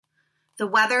The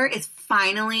weather is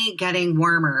finally getting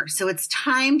warmer, so it's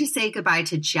time to say goodbye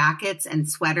to jackets and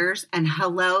sweaters and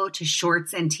hello to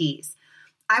shorts and tees.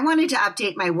 I wanted to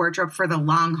update my wardrobe for the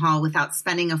long haul without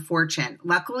spending a fortune.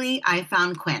 Luckily, I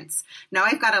found Quince. Now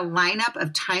I've got a lineup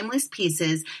of timeless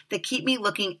pieces that keep me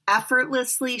looking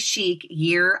effortlessly chic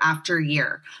year after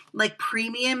year, like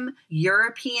premium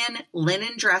European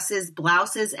linen dresses,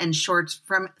 blouses, and shorts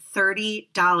from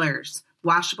 $30.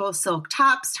 Washable silk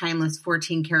tops, timeless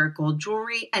 14-karat gold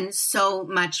jewelry, and so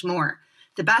much more.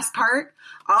 The best part?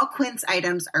 All Quince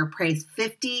items are priced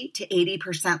 50 to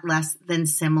 80% less than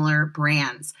similar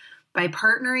brands. By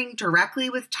partnering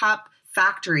directly with top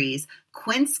factories,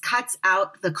 Quince cuts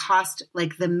out the cost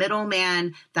like the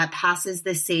middleman that passes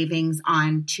the savings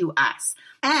on to us.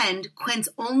 And Quince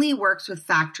only works with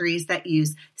factories that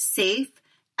use safe,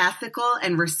 ethical,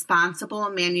 and responsible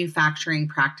manufacturing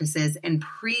practices and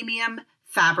premium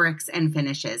fabrics and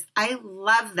finishes. I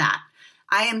love that.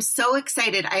 I am so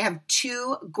excited. I have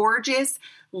 2 gorgeous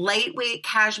lightweight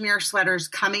cashmere sweaters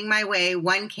coming my way,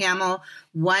 one camel,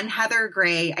 one heather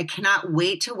gray. I cannot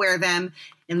wait to wear them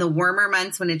in the warmer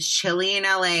months when it's chilly in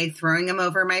LA. Throwing them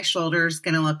over my shoulders,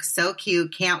 going to look so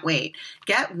cute. Can't wait.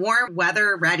 Get warm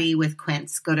weather ready with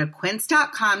Quince. Go to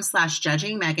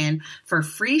quince.com/judgingmegan for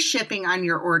free shipping on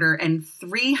your order and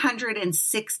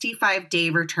 365-day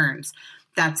returns.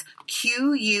 That's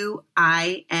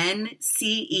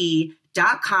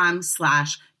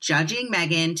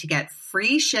QUINCE.com/judgingmegan to get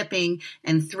free shipping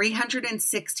and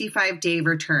 365-day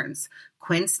returns.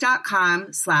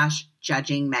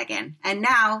 Quince.com/judgingmegan. And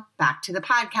now back to the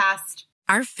podcast.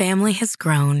 Our family has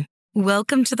grown.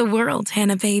 Welcome to the world,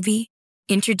 Hannah baby.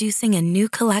 Introducing a new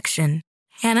collection,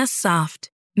 Hannah Soft,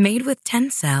 made with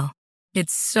Tencel.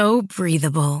 It's so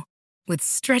breathable, with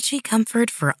stretchy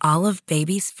comfort for all of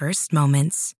baby's first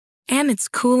moments. And it's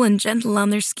cool and gentle on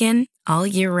their skin all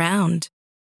year round.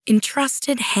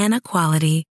 Entrusted Hannah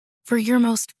quality for your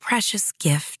most precious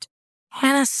gift.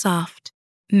 Hannah Soft,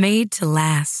 made to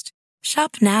last.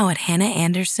 Shop now at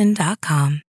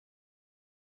hannahanderson.com.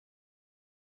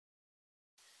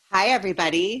 Hi,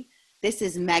 everybody. This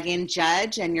is Megan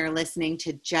Judge, and you're listening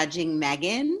to Judging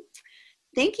Megan.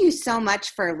 Thank you so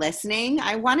much for listening.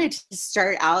 I wanted to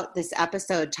start out this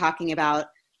episode talking about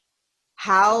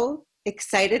how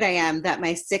excited I am that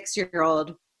my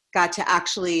 6-year-old got to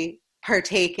actually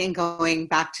partake in going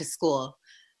back to school.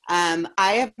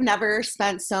 I have never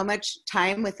spent so much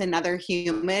time with another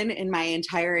human in my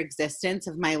entire existence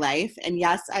of my life. And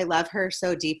yes, I love her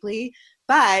so deeply,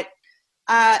 but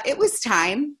it was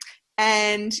time.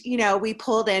 And, you know, we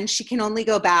pulled in. She can only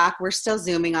go back. We're still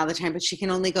Zooming all the time, but she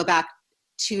can only go back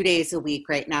 2 days a week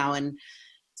right now. And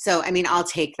so, I mean, I'll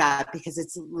take that because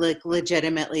it's like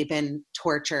legitimately been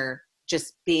torture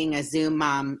just being a Zoom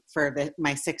mom for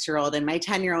my 6-year-old, and my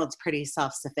 10-year-old's pretty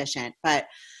self-sufficient. But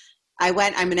I'm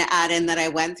going to add in that I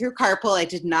went through carpool. I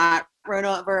did not run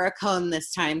over a cone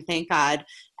this time, thank God.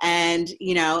 And,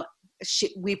 you know,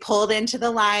 we pulled into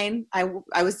the line. I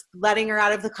was letting her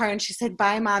out of the car and she said,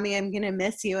 "Bye, Mommy, I'm going to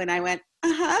miss you." And I went,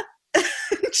 "Uh-huh."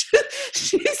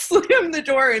 She slammed the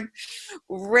door and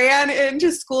ran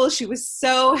into school. She was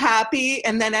so happy.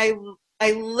 And then I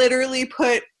literally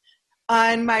put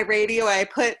on my radio, I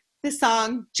put the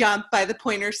song "Jump" by the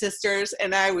Pointer Sisters,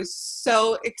 and I was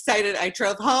so excited. I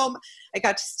drove home. I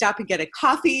got to stop and get a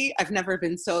coffee. I've never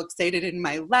been so excited in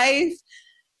my life.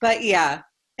 But yeah.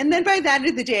 And then by the end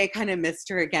of the day, I kind of missed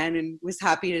her again and was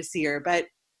happy to see her. But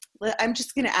I'm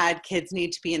just going to add, kids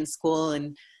need to be in school.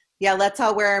 And yeah, let's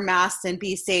all wear our masks and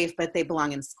be safe, but they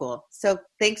belong in school. So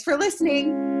thanks for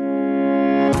listening.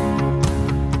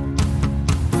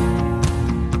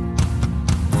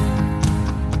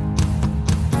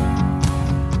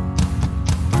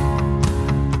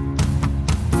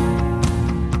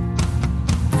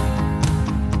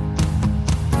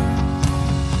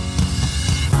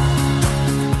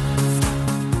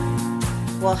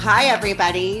 Well, hi,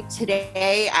 everybody.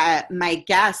 Today, my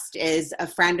guest is a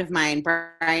friend of mine,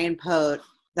 Brian Pote,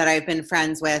 that I've been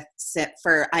friends with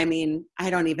for, I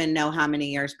don't even know how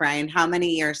many years. Brian, how many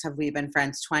years have we been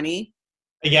friends? 20?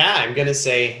 Yeah, I'm going to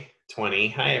say 20.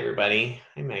 Hi, everybody.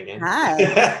 Hi, Megan.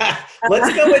 Hi.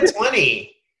 Let's go with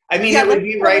 20. I mean, yeah, it would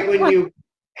be right when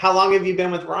how long have you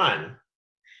been with Ron?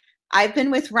 I've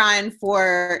been with Ron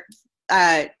for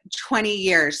 20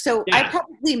 years. So yeah. I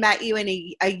probably met you in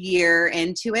a year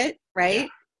into it, right?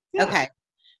 Yeah. Okay.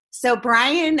 So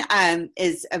Brian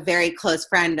is a very close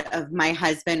friend of my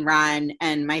husband, Ron,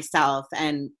 and myself,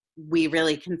 and we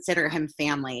really consider him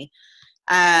family.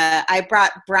 I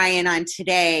brought Brian on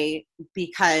today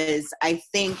because I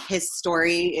think his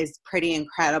story is pretty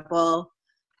incredible.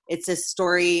 it's a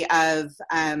story of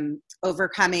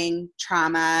overcoming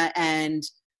trauma and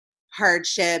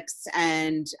hardships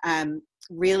and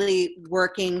really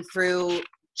working through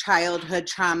childhood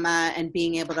trauma and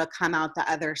being able to come out the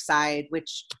other side,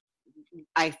 which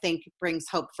I think brings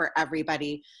hope for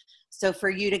everybody. So for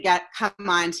you to come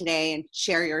on today and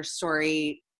share your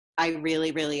story, I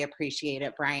really, really appreciate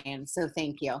it, Brian. So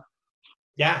thank you.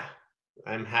 Yeah,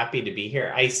 I'm happy to be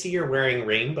here. I see you're wearing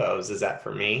rainbows. Is that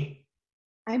for me?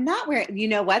 I'm not wearing, you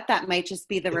know what? That might just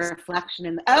be the reflection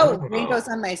in rainbows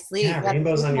on my sleeve. Yeah,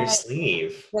 rainbows on your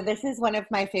sleeve. Yeah, this is one of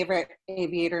my favorite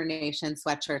Aviator Nation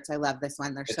sweatshirts. I love this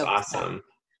one. They're so awesome.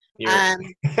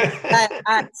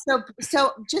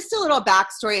 So just a little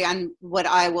backstory on what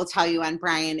I will tell you on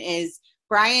Brian is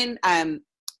Brian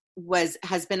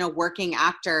has been a working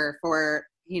actor for,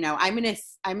 I'm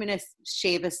gonna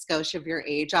shave a skosh of your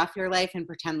age off your life and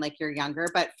pretend like you're younger,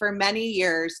 but for many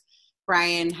years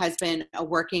Brian has been a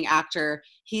working actor.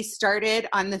 He started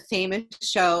on the famous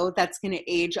show that's going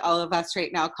to age all of us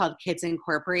right now called Kids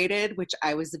Incorporated, which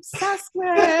I was obsessed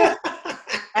with.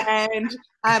 And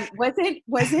wasn't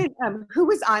who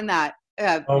was on that?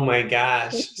 Oh my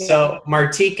gosh! So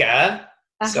Martika.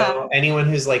 So anyone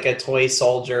who's like a Toy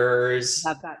Soldiers.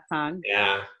 Love that song.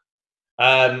 Yeah.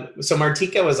 So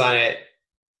Martika was on it.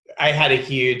 I had a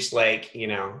huge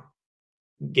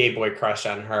gay boy crush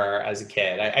on her as a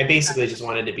kid. I basically just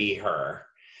wanted to be her.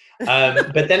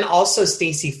 But then also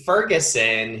Stacey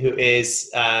Ferguson, who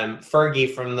is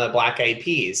Fergie from the Black Eyed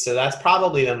Peas. So that's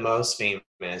probably the most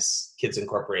famous Kids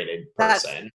Incorporated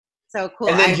person. That's so cool.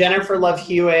 And then Jennifer Love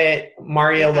Hewitt,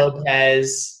 Mario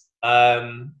Lopez.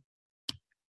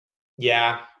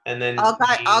 Yeah. And then all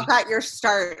got your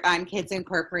start on Kids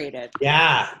Incorporated.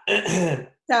 Yeah.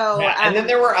 So, and then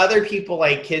there were other people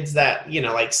like kids that,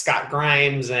 like Scott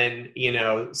Grimes and,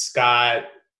 Scott,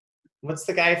 what's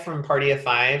the guy from Party of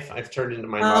Five? I've turned into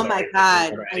my mother. Oh my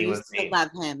God. I used to love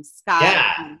him. Scott.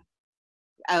 Yeah.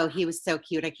 Oh, he was so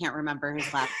cute. I can't remember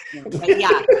his last name. But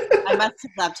yeah, I must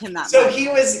have loved him that much. So he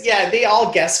was, they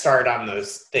all guest starred on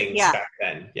those things back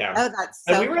then. Yeah. Oh, that's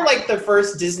so And we were like the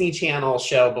first Disney Channel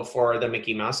show before the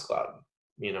Mickey Mouse Club,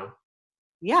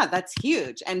 Yeah, that's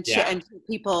huge. And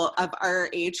people of our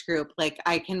age group, like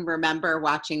I can remember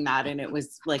watching that and it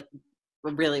was like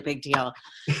a really big deal.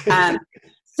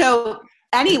 So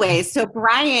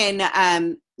Brian,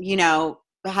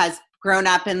 has grown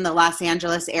up in the Los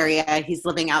Angeles area. He's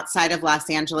living outside of Los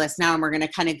Angeles now, and we're going to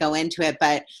kind of go into it.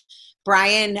 But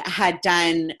Brian has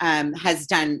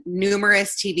done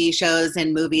numerous TV shows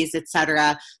and movies,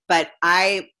 etc. But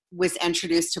I was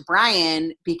introduced to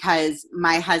Brian because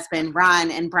my husband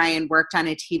Ron and Brian worked on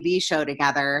a TV show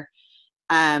together.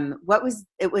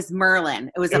 It was Merlin.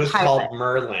 It was called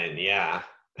Merlin. Yeah.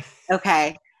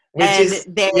 Okay.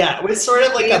 It was sort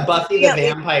of like a Buffy the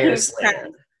Vampire Slayer.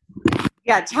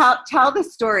 Yeah, tell the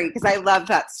story because I love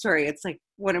that story. It's like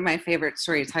one of my favorite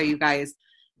stories. How you guys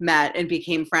met and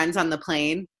became friends on the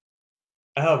plane.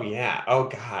 Oh yeah. Oh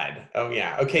God. Oh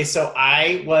yeah. Okay, so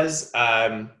I was.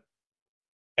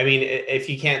 If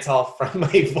you can't tell from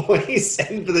my voice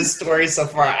and the story so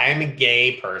far, I'm a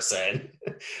gay person.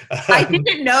 I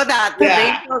didn't know that. The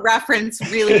rainbow reference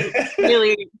really,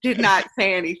 really did not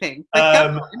say anything.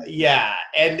 Yeah.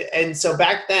 And so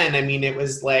back then, it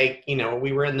was like,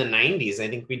 we were in the 90s. I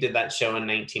think we did that show in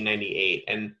 1998.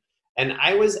 And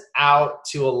I was out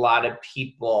to a lot of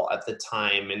people at the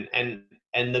time.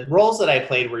 And the roles that I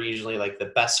played were usually like the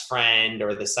best friend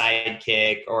or the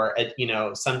sidekick or,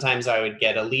 sometimes I would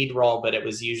get a lead role, but it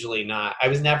was usually not, I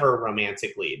was never a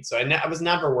romantic lead. So I was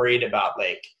never worried about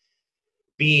like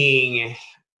being,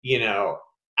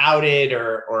 outed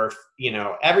or,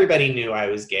 everybody knew I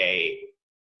was gay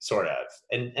sort of,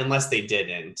 and unless they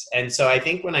didn't. And so I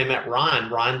think when I met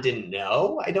Ron didn't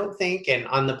know, I don't think. And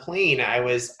on the plane, I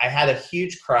had a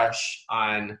huge crush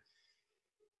on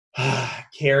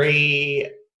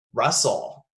Carrie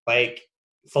Russell. Like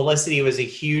Felicity was a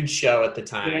huge show at the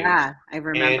time. Yeah, I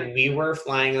remember. And we were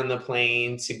flying on the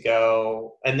plane to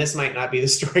go, and this might not be the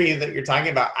story that you're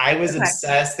talking about. I was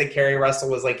obsessed that Carrie Russell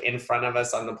was like in front of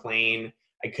us on the plane.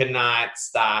 I could not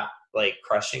stop like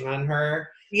crushing on her.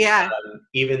 Yeah.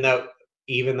 Even though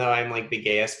I'm like the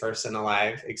gayest person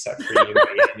alive, except for you.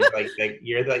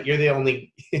 You're the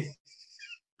only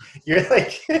you're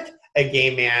like a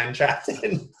gay man trapped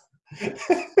in.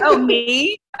 Oh,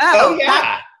 me? Oh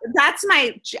yeah. That's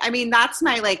my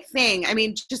like thing.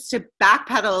 Just to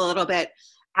backpedal a little bit,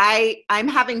 I'm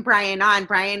having Brian on.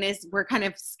 We're kind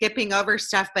of skipping over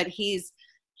stuff, but he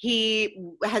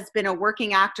has been a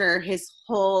working actor his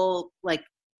whole like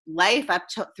life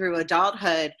through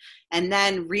adulthood. And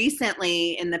then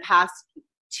recently in the past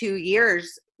 2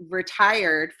 years,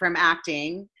 retired from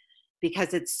acting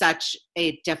because it's such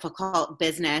a difficult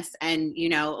business. And, you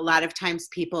know, a lot of times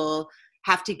people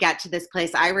have to get to this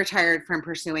place. I retired from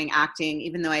pursuing acting,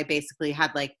 even though I basically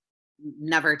had like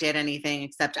never did anything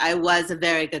except I was a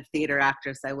very good theater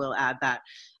actress. I will add that.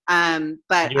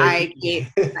 But I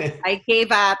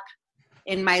gave up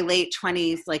in my late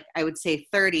 20s, like I would say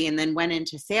 30, and then went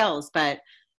into sales. But,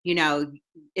 you know,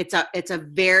 it's a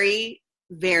very,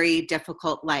 very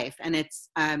difficult life. And it's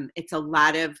a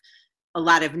lot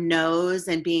of no's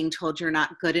and being told you're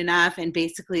not good enough. And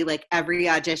basically like every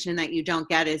audition that you don't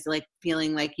get is like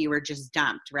feeling like you were just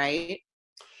dumped, right?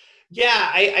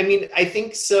 Yeah, I mean, I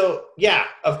think so. Yeah,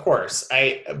 of course.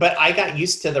 But I got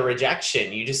used to the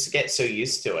rejection. You just get so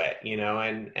used to it, you know,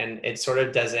 and it sort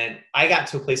of doesn't, I got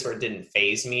to a place where it didn't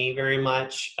faze me very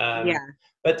much. Yeah.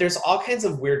 But there's all kinds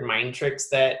of weird mind tricks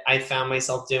that I found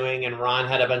myself doing. And Ron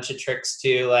had a bunch of tricks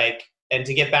too, like, and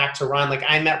to get back to Ron, like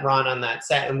I met Ron on that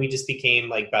set and we just became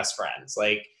like best friends.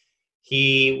 Like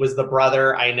he was the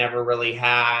brother I never really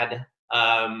had.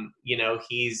 You know,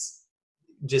 he's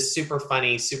just super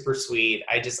funny, super sweet.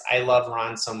 I love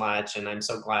Ron so much, and I'm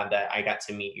so glad that I got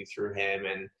to meet you through him.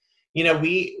 And you know,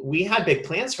 we had big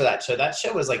plans for that show. That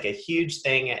show was like a huge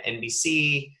thing at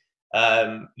NBC.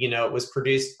 You know, it was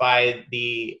produced by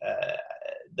the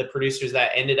producers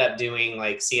that ended up doing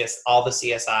like all the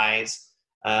CSIs,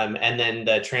 and then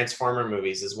the Transformer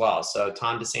movies as well. So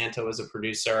Tom DeSanto was a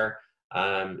producer,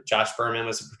 Josh Berman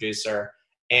was a producer,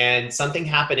 and something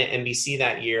happened at NBC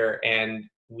that year, and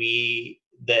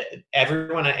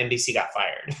everyone at NBC got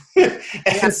fired.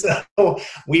 And so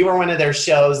we were one of their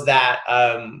shows that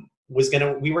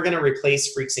we were gonna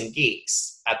replace Freaks and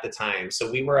Geeks at the time.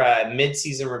 So we were a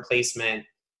mid-season replacement,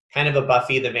 kind of a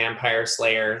Buffy the Vampire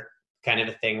Slayer kind of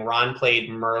a thing. Ron played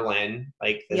Merlin,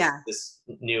 like this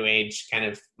new age kind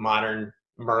of modern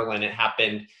Merlin. It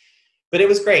happened. But it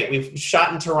was great. We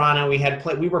shot in Toronto.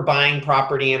 We were buying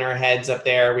property in our heads up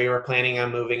there. We were planning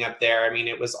on moving up there. I mean,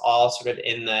 it was all sort of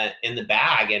in the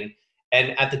bag.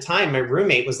 And at the time, my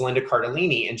roommate was Linda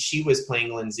Cardellini, and she was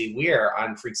playing Lindsay Weir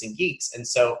on Freaks and Geeks. And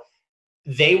so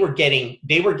they were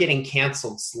getting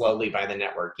canceled slowly by the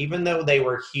network, even though they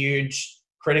were huge,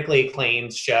 critically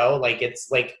acclaimed show. Like it's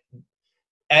like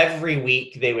every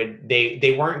week they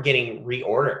weren't getting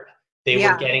reordered. They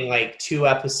were getting like 2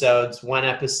 episodes, 1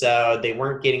 episode. They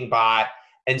weren't getting bought.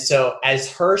 And so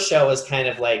as her show was kind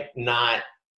of like not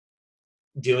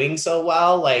doing so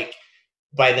well, like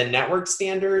by the network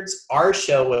standards, our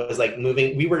show was like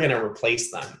moving. We were going to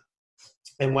replace them.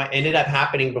 And what ended up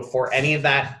happening before any of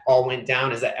that all went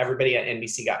down is that everybody at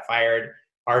NBC got fired.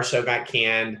 Our show got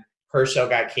canned. Her show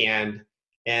got canned.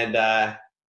 And that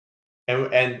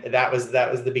was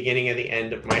the beginning of the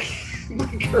end of my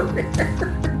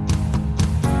career.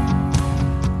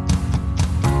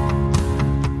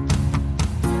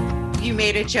 You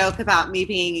made a joke about me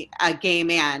being a gay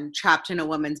man trapped in a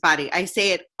woman's body. I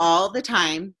say it all the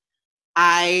time.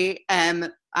 I am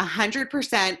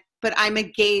 100%, but I'm a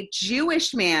gay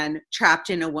Jewish man trapped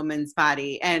in a woman's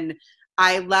body. And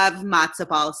I love matzo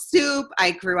ball soup.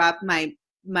 I grew up, my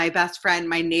best friend,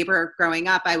 my neighbor growing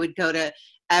up, I would go to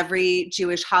every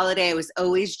Jewish holiday. I was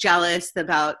always jealous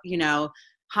about, you know,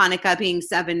 Hanukkah being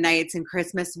 7 nights and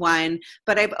Christmas 1.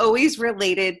 But I've always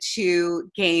related to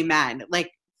gay men,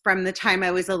 like from the time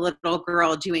I was a little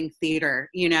girl doing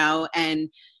theater, you know, and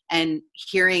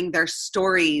hearing their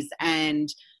stories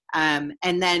and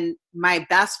then my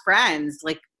best friends,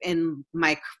 like in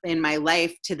my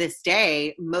life to this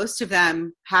day, most of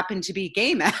them happen to be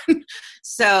gay men.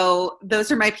 So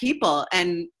those are my people.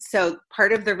 And so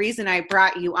part of the reason I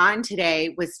brought you on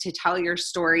today was to tell your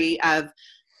story of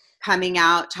coming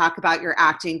out, talk about your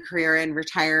acting career and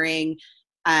retiring.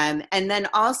 And then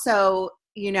also,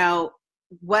 you know,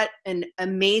 what an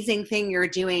amazing thing you're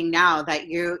doing now that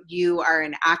you are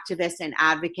an activist and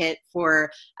advocate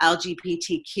for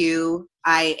LGBTQIA+.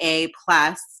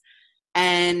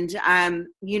 And,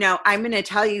 you know, I'm going to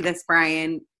tell you this,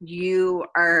 Brian, you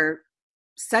are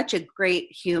such a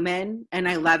great human and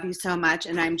I love you so much.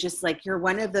 And I'm just like, you're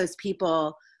one of those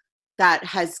people that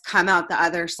has come out the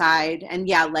other side. And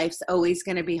yeah, life's always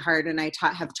going to be hard. And I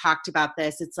have talked about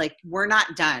this. It's like, we're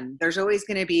not done. There's always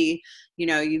going to be, you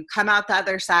know, you come out the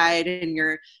other side and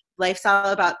your life's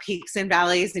all about peaks and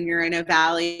valleys and you're in a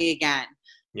valley again.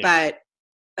 Yeah.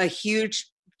 But a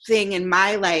huge thing in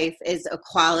my life is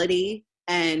equality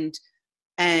and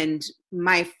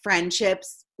my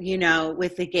friendships, you know,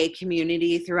 with the gay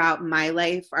community throughout my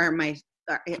life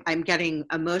I'm getting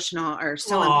emotional, are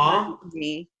so important to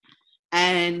me.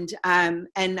 And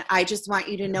I just want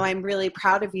you to know I'm really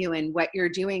proud of you and what you're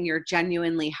doing. You're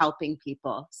genuinely helping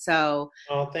people. So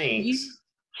Oh, thanks.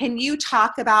 Can you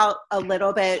talk about a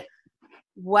little bit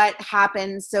what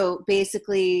happened? So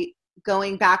basically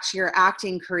going back to your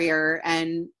acting career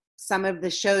and some of the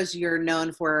shows you're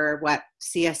known for, what,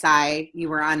 CSI, you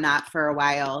were on that for a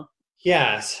while.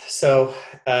 Yes. So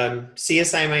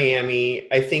CSI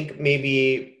Miami, I think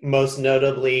maybe most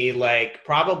notably, like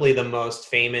probably the most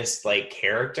famous like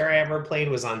character I ever played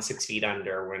was on 6 Feet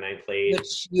Under when I played.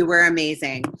 Which you were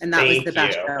amazing. And that was the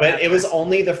best show But ever. it was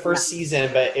only the first season,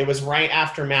 but it was right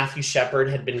after Matthew Shepard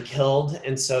had been killed.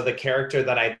 And so the character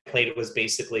that I played was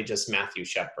basically just Matthew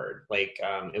Shepard. Like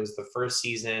it was the first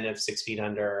season of 6 Feet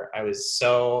Under. I was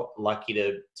so lucky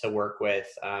to work with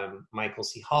Michael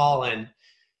C. Hall and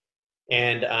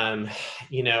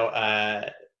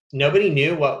nobody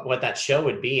knew what that show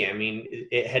would be. I mean,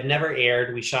 it had never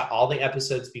aired. We shot all the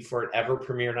episodes before it ever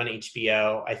premiered on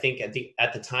HBO. I think at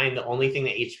the time, the only thing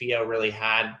that HBO really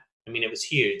had, I mean, it was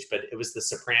huge, but it was The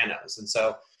Sopranos. And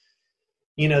so,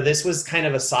 this was kind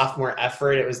of a sophomore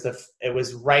effort. It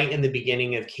was right in the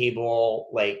beginning of cable,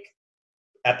 like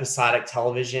episodic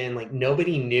television. Like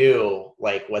nobody knew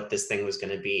like what this thing was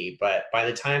going to be, but by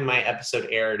the time my episode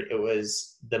aired, it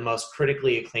was the most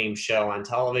critically acclaimed show on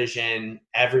television.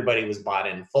 Everybody was bought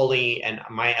in fully, and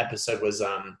my episode was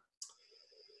a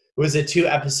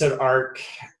 2-episode arc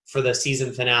for the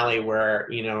season finale where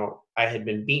I had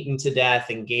been beaten to death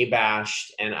and gay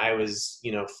bashed, and I was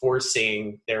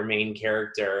forcing their main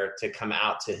character to come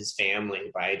out to his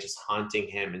family by just haunting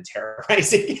him and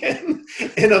terrorizing him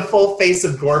in a full face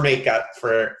of gore makeup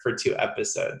for 2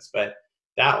 episodes. But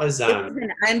that was it was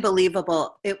an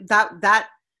unbelievable that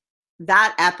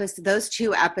episode. Those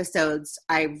 2 episodes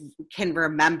I can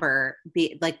remember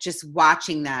just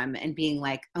watching them and being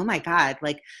like, oh my God,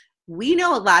 like we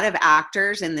know a lot of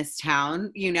actors in this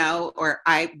town, or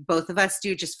both of us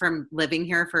do, just from living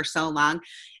here for so long.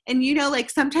 And, like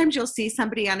sometimes you'll see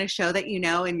somebody on a show that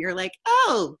and you're like,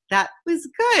 oh, that was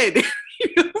good.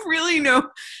 You don't really know,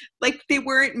 like they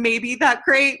weren't maybe that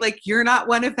great. Like you're not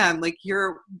one of them. Like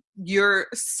you're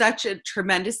such a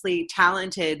tremendously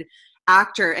talented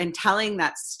actor, and telling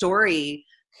that story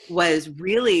was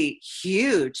really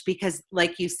huge because,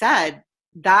 like you said,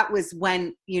 that was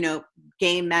when,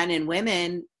 gay men and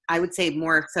women, I would say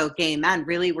more so gay men,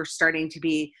 really were starting to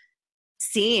be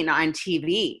seen on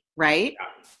TV, right?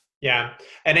 Yeah.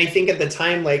 And I think at the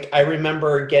time, like I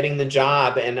remember getting the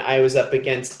job and I was up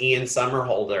against Ian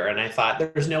Somerhalder, and I thought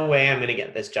there's no way I'm going to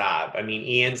get this job. I mean,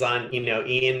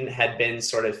 Ian had been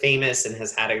sort of famous and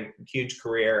has had a huge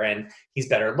career, and he's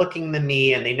better looking than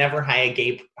me, and they never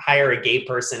hire a gay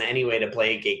person anyway to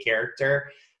play a gay character.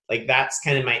 Like that's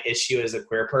kind of my issue as a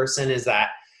queer person, is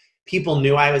that people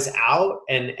knew I was out,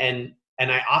 and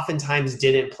I oftentimes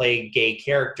didn't play gay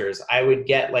characters. I would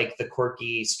get like the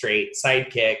quirky straight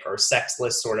sidekick or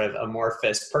sexless sort of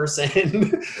amorphous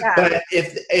person. Yeah. But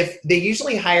if they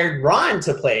usually hired Ron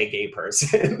to play a gay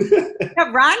person.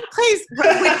 Yeah, Ron plays,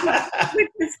 which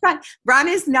is fun. Ron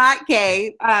is not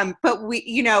gay, but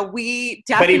we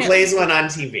definitely. But he plays one on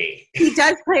TV. He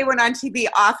does play one on TV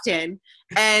often.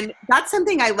 And that's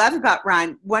something I love about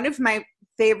Ron. One of my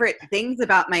favorite things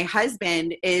about my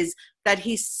husband is that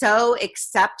he's so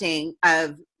accepting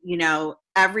of,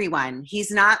 everyone.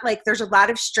 He's not like, there's a lot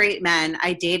of straight men.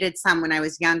 I dated some when I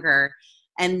was younger,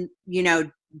 and,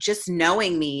 just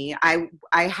knowing me, I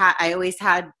always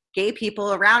had gay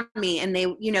people around me, and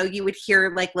they, you would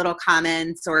hear like little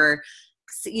comments or,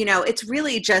 it's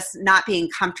really just not being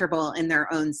comfortable in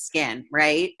their own skin.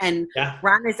 Right. And yeah.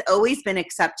 Ron has always been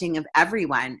accepting of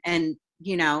everyone, and,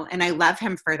 and I love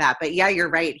him for that. But yeah, you're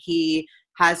right. He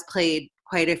has played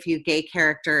quite a few gay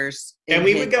characters. And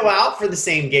we would go out for the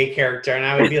same gay character, and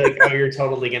I would be like, oh, you're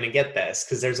totally going to get this,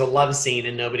 because there's a love scene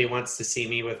and nobody wants to see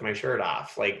me with my shirt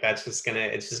off. Like it's just going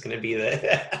to be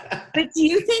the. But do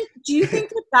you think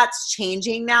that that's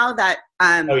changing now that,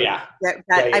 oh yeah.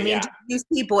 I mean, did you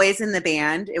see Boys in the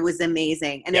Band? It was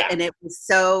amazing. And it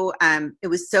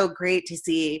was so great to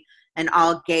see an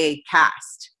all gay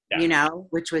cast,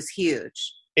 which was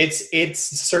huge.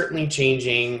 It's certainly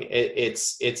changing.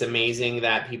 It's amazing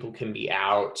that people can be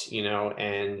out,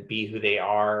 and be who they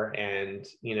are, and,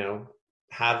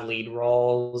 have lead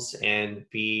roles and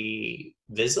be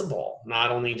visible,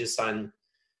 not only just on,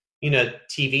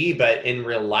 TV, but in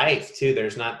real life too.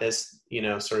 There's not this,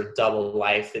 sort of double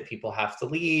life that people have to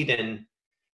lead. And,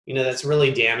 that's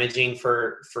really damaging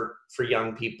for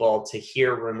young people to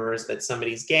hear rumors that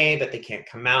somebody's gay, but they can't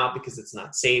come out because it's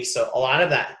not safe. So a lot of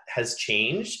that has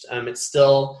changed. It's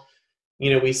still,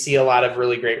 we see a lot of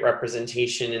really great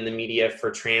representation in the media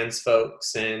for trans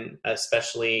folks, and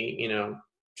especially,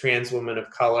 trans women of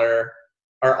color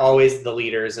are always the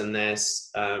leaders in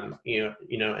this, in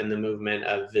the movement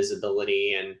of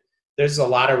visibility. And there's a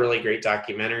lot of really great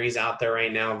documentaries out there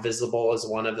right now. Visible is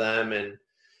one of them. And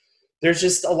there's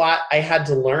just a lot I had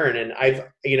to learn. And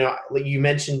you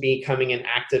mentioned becoming an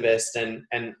activist, and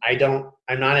I'm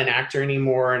not an actor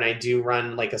anymore. And I do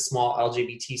run like a small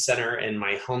LGBT center in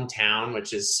my hometown,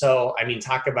 which is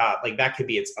talk about like, that could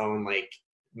be its own, like,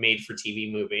 made for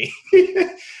TV movie.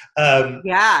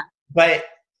 Yeah. But,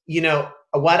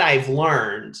 what I've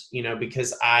learned,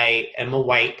 because I am a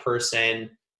white person,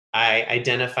 I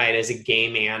identified as a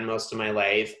gay man most of my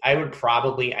life. I would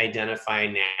probably identify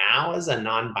now as a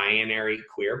non-binary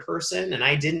queer person, and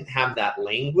I didn't have that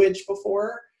language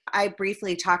before. I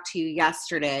briefly talked to you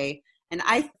yesterday, and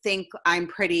I think I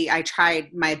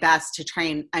tried my best to try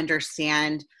and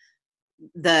understand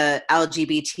the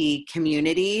LGBT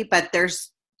community, but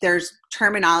there's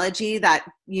terminology that,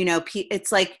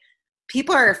 it's like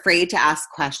people are afraid to ask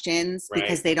questions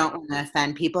because they don't want to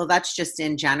offend people. That's just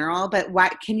in general. But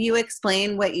can you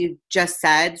explain what you just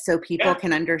said so people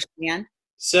can understand?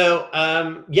 So,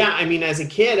 as a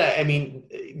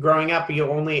kid, growing up,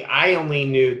 I only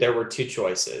knew there were two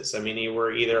choices. You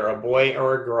were either a boy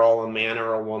or a girl, a man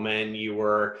or a woman. You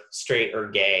were straight or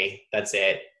gay. That's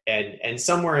it. And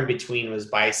somewhere in between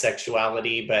was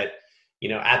bisexuality. But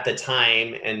at the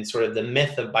time, and sort of the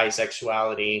myth of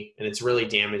bisexuality, and it's really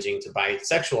damaging to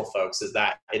bisexual folks, is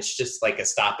that it's just like a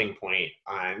stopping point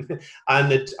on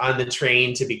the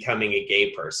train to becoming a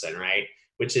gay person, right?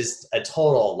 Which is a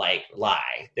total like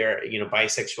lie.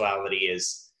 Bisexuality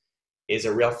is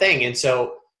a real thing. And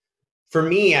so for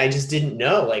me, I just didn't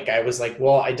know. Like, I was like,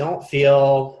 well,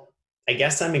 I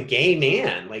guess I'm a gay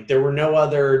man. Like, there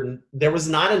was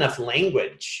not enough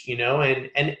language,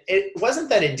 and it wasn't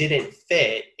that it didn't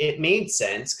fit. It made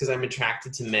sense because I'm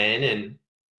attracted to men,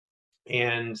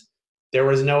 and there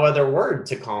was no other word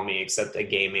to call me except a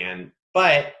gay man.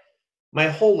 But my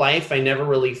whole life, I never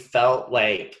really felt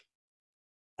like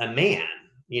a man,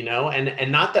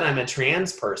 and not that I'm a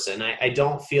trans person. I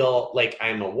don't feel like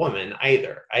I'm a woman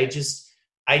either. I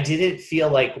didn't feel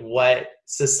like what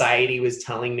society was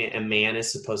telling me a man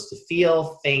is supposed to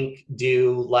feel, think,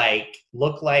 do, like,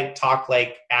 look like, talk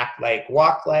like, act like,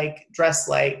 walk like, dress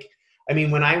like.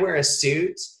 When I wear a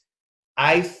suit,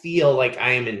 I feel like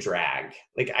I am in drag.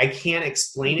 Like, I can't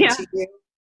explain it to you.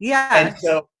 Yeah. And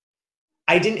so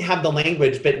I didn't have the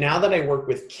language, but now that I work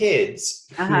with kids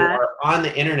who are on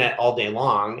the internet all day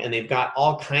long, and they've got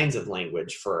all kinds of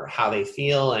language for how they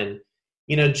feel, and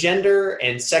gender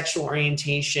and sexual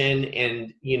orientation,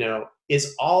 and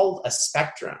is all a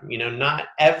spectrum. Not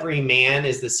every man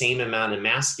is the same amount of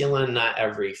masculine, not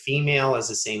every female is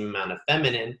the same amount of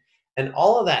feminine, and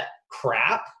all of that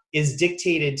crap is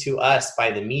dictated to us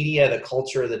by the media, the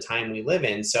culture, the time we live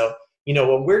in. So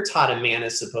what we're taught a man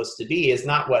is supposed to be is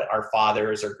not what our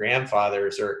fathers or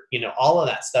grandfathers or, all of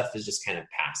that stuff is just kind of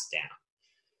passed down.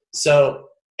 So,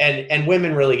 and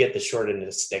women really get the short end of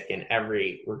the stick in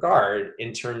every regard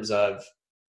in terms of,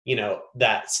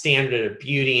 that standard of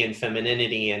beauty and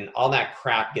femininity, and all that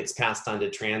crap gets passed on to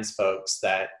trans folks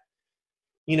that,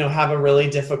 have a really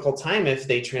difficult time if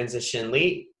they transition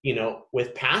late,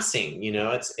 with passing.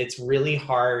 It's really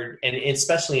hard. And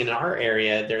especially in our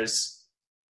area, there's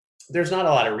not a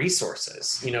lot of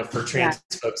resources, for trans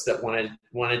folks that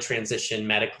want to transition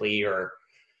medically.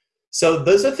 So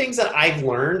those are things that I've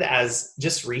learned as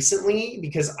just recently,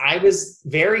 because I was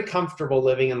very comfortable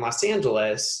living in Los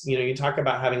Angeles. You talk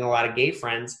about having a lot of gay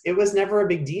friends. It was never a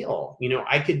big deal.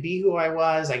 I could be who I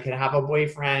was. I could have a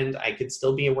boyfriend. I could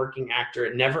still be a working actor.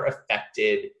 It never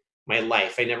affected my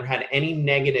life. I never had any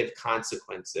negative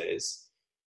consequences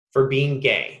for being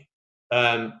gay.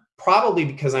 Probably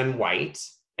because I'm white,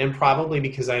 and probably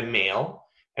because I'm male,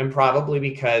 and probably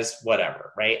because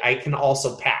whatever, right? I can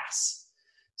also pass.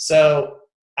 So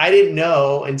I didn't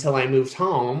know until I moved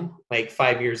home, like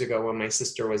 5 years ago when my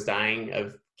sister was dying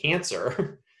of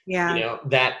cancer,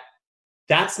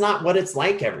 that's not what it's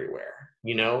like everywhere.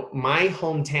 My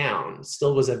hometown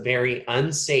still was a very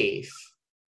unsafe,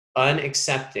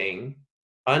 unaccepting,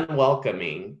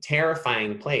 unwelcoming,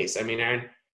 terrifying place.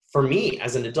 For me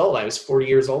as an adult, I was 40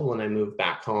 years old when I moved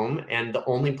back home, and the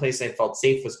only place I felt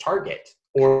safe was Target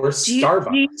or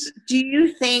Starbucks. Do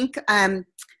you think,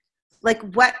 like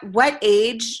what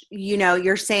age,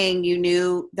 you're saying you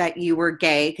knew that you were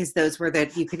gay, because those were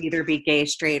you could either be gay,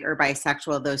 straight, or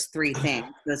bisexual, those three things.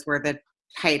 Those were the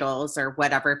titles or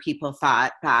whatever people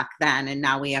thought back then. And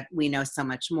now we know so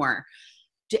much more.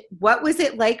 what was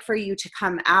it like for you to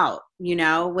come out? You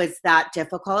know, was that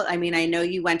difficult? I mean, I know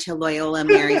you went to Loyola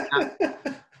Marymount.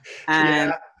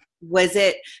 Yeah. Was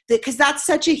it, because that's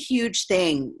such a huge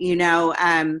thing, you know?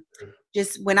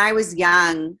 Just when I was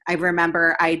young, I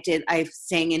remember I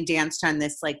sang and danced on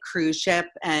this like cruise ship,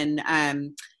 and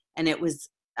it was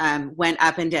went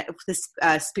up into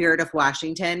the Spirit of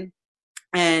Washington,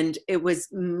 and it was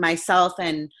myself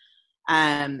and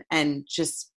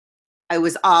just, I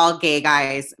was all gay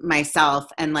guys, myself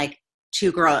and like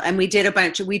two girls, and we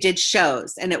did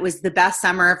shows, and it was the best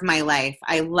summer of my life.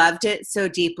 I loved it so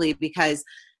deeply because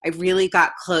I really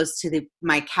got close to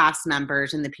my cast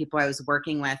members and the people I was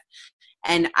working with.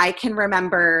 And I can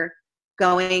remember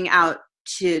going out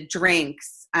to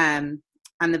drinks on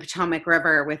the Potomac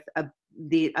River with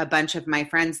a bunch of my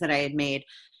friends that I had made.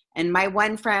 And my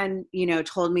one friend, you know,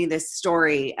 told me this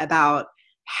story about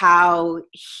how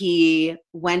he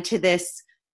went to this,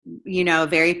 you know,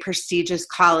 very prestigious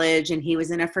college, and he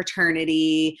was in a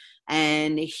fraternity,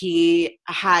 and he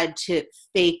had to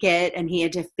fake it,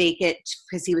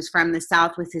 because he was from the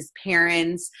South with his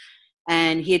parents,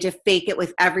 and he had to fake it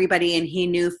with everybody, and he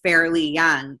knew fairly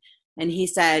young. And he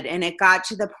said, and it got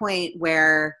to the point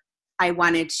where I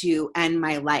wanted to end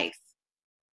my life.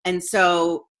 And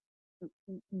so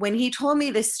when he told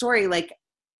me this story, like,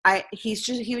 I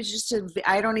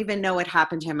don't even know what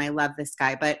happened to him. I love this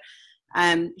guy, but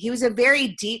he was a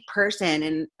very deep person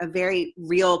and a very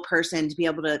real person to be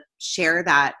able to share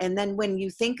that. And then when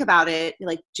you think about it,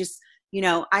 like, just, you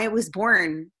know, I was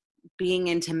born being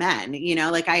into men, you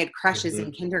know, like I had crushes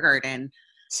in kindergarten.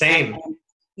 Same. And,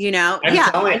 you know, I'm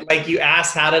telling, like, you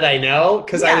asked, how did I know?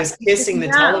 Because I was kissing the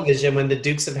television when the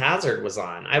Dukes of Hazzard was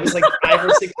on. I was like 5 or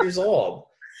 6 years old.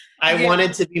 I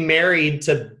wanted to be married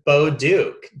to Bo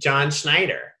Duke, John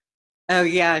Schneider. Oh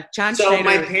yeah, John so Schneider.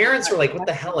 My parents were like, what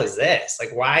the hell is this?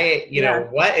 Like, why, you know,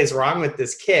 what is wrong with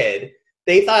this kid?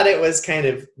 They thought it was kind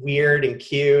of weird and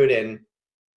cute.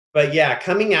 But yeah,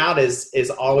 coming out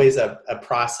is always a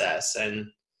process.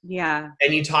 And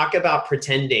you talk about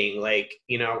pretending, like,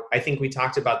 you know, I think we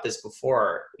talked about this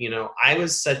before, you know, I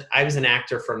was an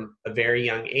actor from a very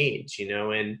young age, you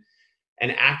know, and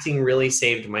acting really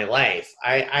saved my life.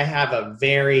 I have a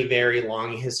very, very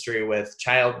long history with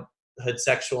childhood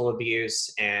sexual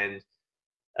abuse and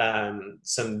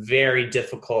some very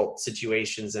difficult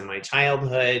situations in my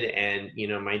childhood. And, you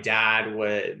know, my dad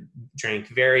drank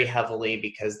very heavily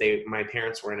because my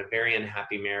parents were in a very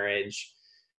unhappy marriage.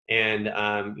 And,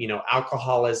 you know,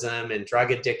 alcoholism and drug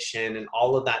addiction and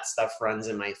all of that stuff runs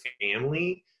in my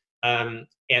family. And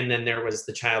then there was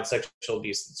the child sexual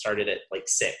abuse that started at like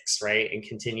 6, right? And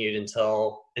continued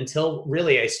until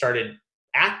really I started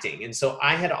acting. And so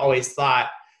I had always thought,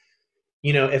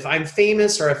 you know, if I'm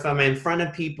famous, or if I'm in front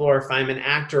of people, or if I'm an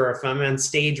actor, or if I'm on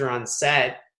stage or on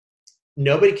set,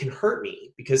 nobody can hurt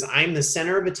me because I'm the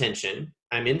center of attention.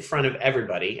 I'm in front of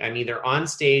everybody. I'm either on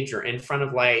stage or in front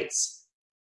of lights.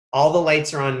 All the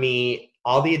lights are on me.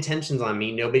 All the attention's on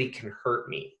me. Nobody can hurt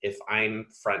me if I'm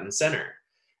front and center.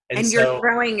 And you're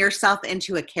throwing yourself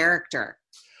into a character.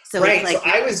 So right. It's like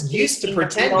so I was used to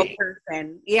pretending.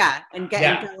 And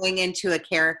going into a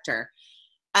character.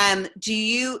 Do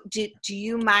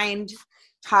you mind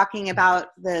talking about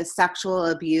the sexual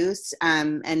abuse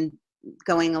and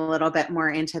going a little bit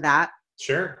more into that?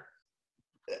 Sure.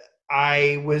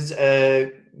 I was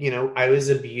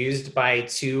abused by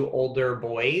 2 older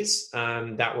boys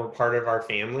that were part of our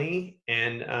family.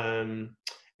 And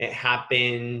it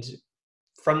happened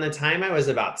from the time I was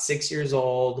about 6 years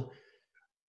old,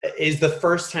 is the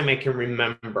first time I can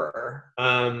remember.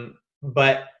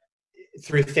 But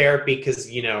through therapy, because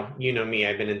you know me,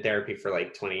 I've been in therapy for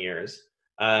like 20 years.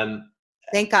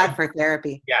 Thank God for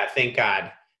therapy. Yeah, thank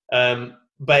God.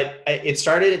 But it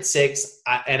started at 6,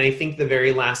 and I think the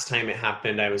very last time it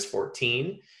happened, I was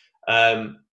 14.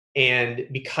 And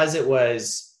because it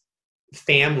was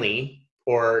family,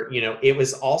 or, you know, it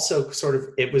was also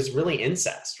it was really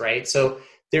incest, right? So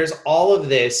there's all of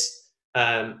this,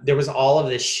 there was all of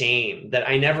this shame that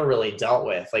I never really dealt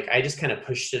with. Like, I just kind of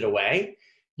pushed it away,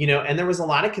 you know, and there was a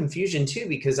lot of confusion too,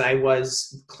 because I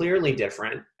was clearly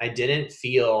different. I didn't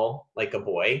feel like a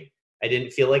boy. I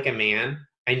didn't feel like a man.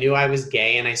 I knew I was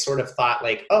gay, and I sort of thought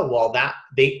like, oh, well,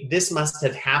 this must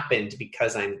have happened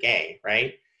because I'm gay,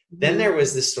 right? Mm-hmm. Then there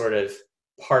was this sort of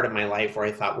part of my life where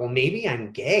I thought, well, maybe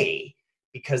I'm gay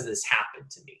because this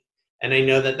happened to me. And I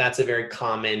know that that's a very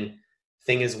common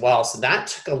thing as well. So that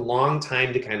took a long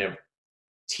time to kind of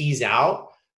tease out.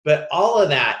 But all of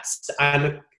that,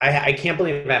 I can't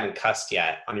believe I haven't cussed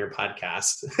yet on your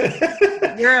podcast.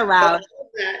 You're allowed. All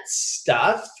of that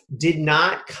stuff did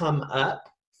not come up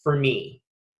for me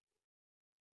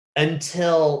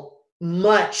until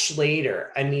much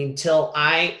later. I mean, till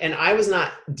I was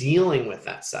not dealing with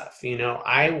that stuff. You know,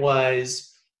 I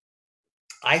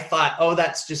thought, oh,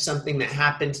 that's just something that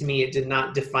happened to me. It did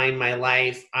not define my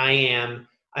life. I'm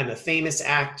a famous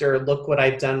actor. Look what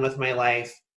I've done with my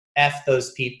life. F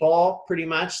those people, pretty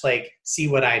much, like, see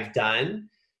what I've done.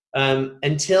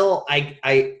 Until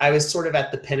I was sort of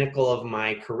at the pinnacle of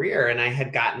my career and I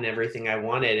had gotten everything I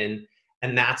wanted.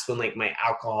 And that's when, like, my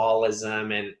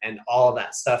alcoholism and all of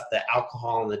that stuff, the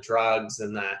alcohol and the drugs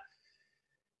and the,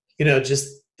 you know,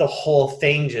 just the whole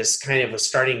thing just kind of was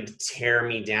starting to tear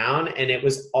me down. And it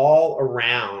was all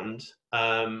around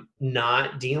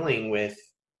not dealing with,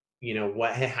 you know,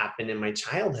 what had happened in my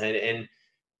childhood.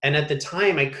 And at the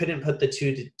time I couldn't put the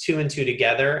two and two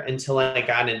together until I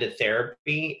got into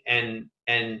therapy and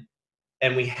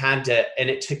we had to, and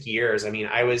it took years. I mean,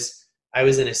 I was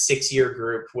in a 6-year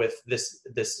group with this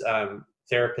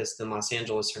therapist in Los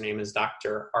Angeles. Her name is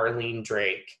Dr. Arlene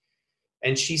Drake.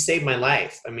 And she saved my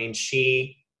life. I mean,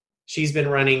 she's been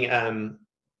running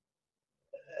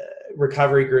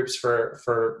recovery groups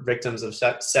for victims of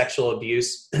sexual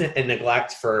abuse and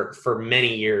neglect for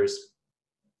many years.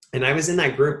 And I was in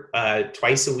that group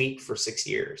twice a week for 6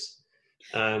 years.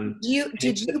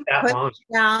 Did you put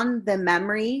down the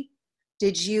memory?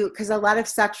 Because a lot of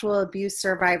sexual abuse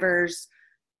survivors,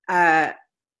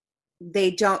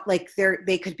 they don't, like,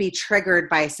 they could be triggered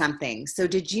by something. So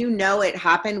did you know it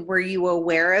happened? Were you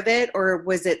aware of it? Or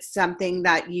was it something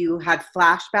that you had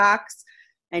flashbacks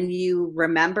and you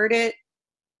remembered it?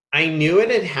 I knew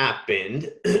it had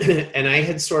happened. And I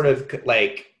had sort of,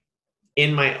 like,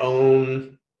 in my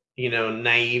own, you know,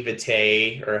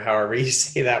 naivete, or however you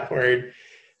say that word,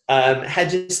 had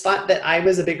just thought that I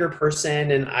was a bigger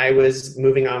person and I was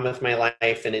moving on with my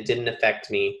life and it didn't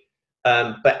affect me.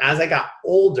 But as I got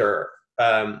older,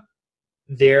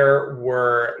 there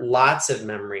were lots of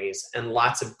memories and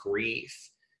lots of grief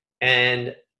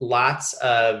and lots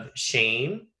of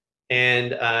shame.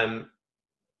 And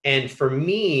for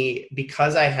me,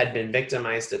 because I had been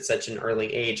victimized at such an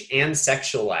early age and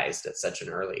sexualized at such an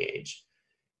early age,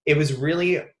 it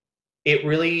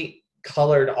really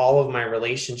colored all of my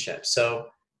relationships. So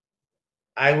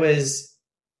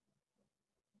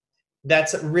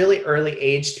that's a really early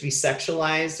age to be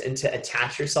sexualized and to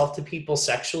attach yourself to people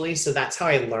sexually. So that's how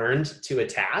I learned to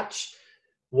attach,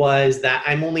 was that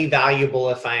I'm only valuable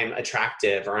if I'm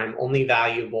attractive, or I'm only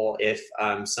valuable if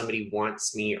somebody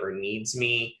wants me or needs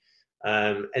me.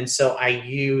 And so I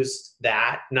used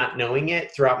that, not knowing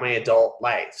it, throughout my adult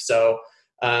life. So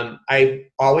I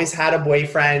always had a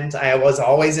boyfriend. I was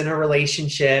always in a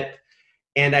relationship,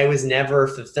 and I was never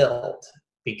fulfilled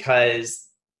because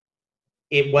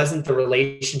it wasn't the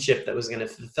relationship that was going to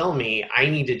fulfill me. I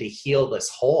needed to heal this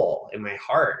hole in my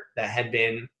heart that had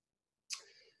been,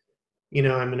 you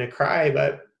know, I'm going to cry,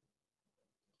 but,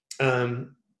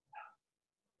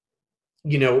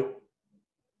 you know,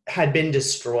 had been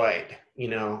destroyed, you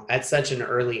know, at such an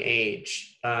early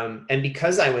age. And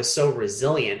because I was so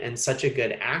resilient and such a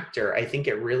good actor, I think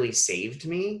it really saved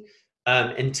me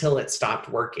until it stopped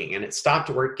working. And it stopped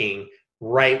working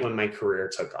right when my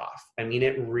career took off. I mean,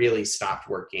 it really stopped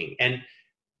working.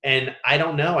 And I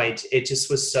don't know, it just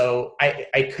was so,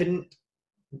 I couldn't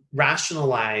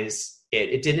rationalize it.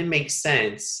 It didn't make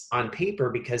sense on paper,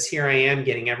 because here I am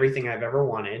getting everything I've ever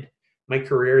wanted. My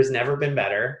career has never been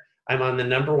better. I'm on the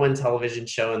 #1 television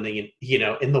show in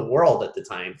the world at the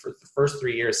time. For the first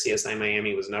 3 years, CSI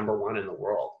Miami was #1 in the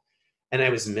world. And I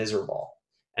was miserable.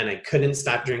 And I couldn't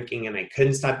stop drinking, and I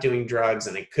couldn't stop doing drugs,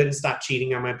 and I couldn't stop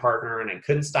cheating on my partner, and I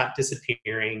couldn't stop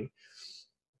disappearing.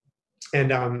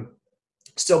 And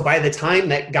so by the time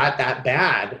that got that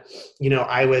bad, you know,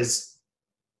 I was,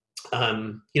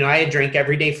 you know, I had drank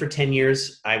every day for 10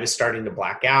 years. I was starting to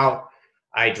black out.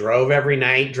 I drove every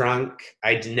night drunk.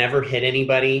 I'd never hit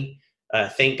anybody,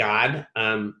 thank God.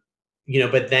 You know,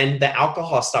 but then the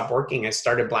alcohol stopped working. I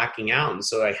started blacking out. And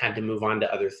so I had to move on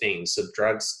to other things. So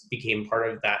drugs became part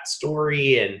of that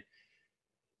story. And,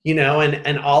 you know,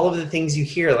 and all of the things you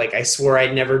hear, like, I swore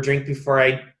I'd never drink before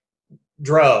I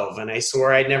drove, and I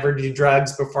swore I'd never do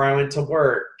drugs before I went to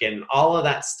work, and all of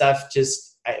that stuff,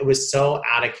 it was so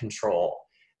out of control.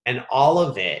 And all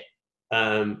of it,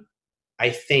 I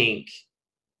think,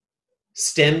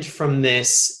 stemmed from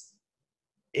this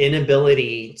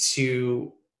inability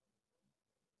to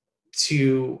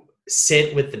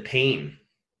sit with the pain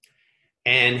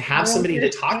and have somebody to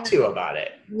talk to about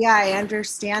it. Yeah, I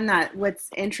understand that. What's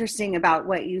interesting about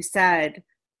what you said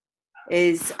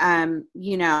is,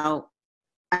 you know,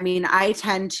 I mean, I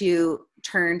tend to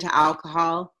turn to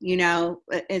alcohol, you know,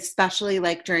 especially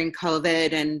like during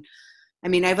COVID and I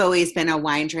mean, I've always been a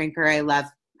wine drinker. I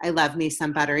love me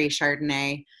some buttery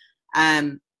Chardonnay.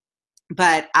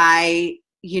 But I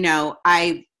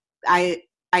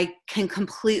can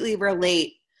completely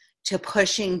relate to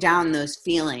pushing down those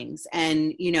feelings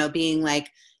and, being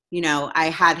like,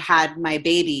 I had my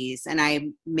babies and I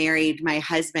married my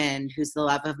husband, who's the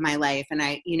love of my life. And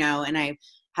I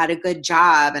had a good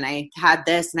job and I had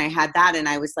this and I had that. And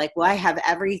I was like, well, I have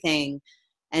everything.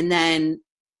 And then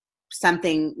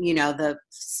something, the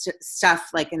stuff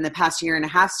like in the past year and a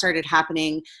half started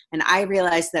happening. And I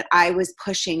realized that I was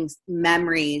pushing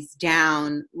memories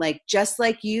down, like, just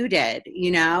like you did,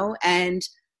 and,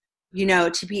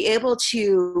 to be able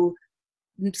to,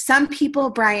 some people,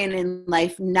 Brian, in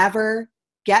life never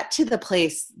get to the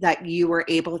place that you were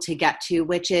able to get to,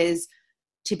 which is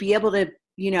to be able to,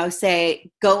 say,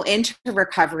 go into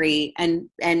recovery and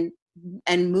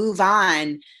move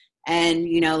on. And,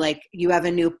 like, you have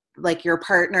a new, like, your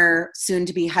partner, soon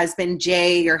to be husband,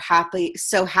 Jay, you're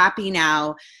so happy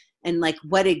now. And like,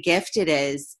 what a gift it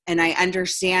is. And I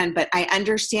understand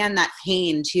that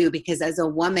pain too, because as a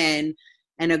woman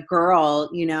and a girl,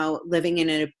 living in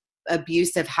an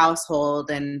abusive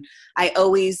household, and I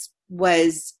always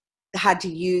had to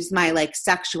use my like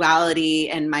sexuality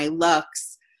and my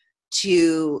looks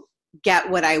to get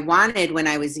what I wanted when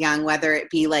I was young, whether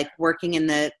it be like working in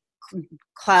the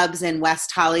clubs in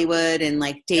West Hollywood and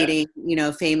like dating,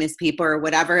 famous people or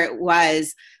whatever it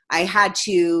was. I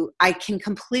can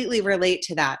completely relate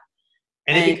to that.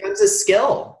 And it becomes a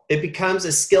skill. It becomes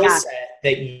a skill set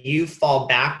that you fall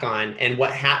back on. And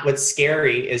what's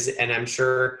scary is, and I'm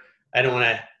sure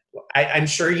I'm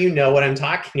sure you know what I'm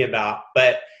talking about,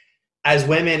 but as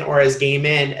women or as gay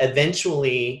men,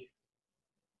 eventually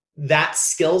that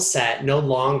skill set no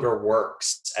longer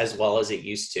works as well as it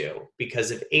used to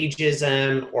because of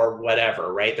ageism or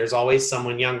whatever, right? There's always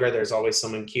someone younger. There's always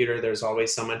someone cuter. There's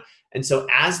always someone. And so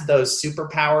as those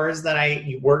superpowers that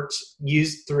I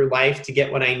used through life to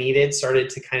get what I needed started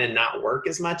to kind of not work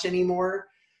as much anymore,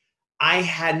 I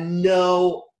had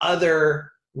no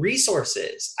other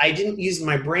resources. I didn't use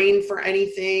my brain for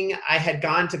anything. I had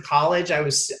gone to college. I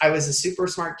was a super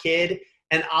smart kid.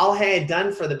 And all I had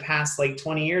done for the past like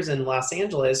 20 years in Los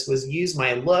Angeles was use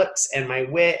my looks and my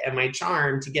wit and my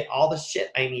charm to get all the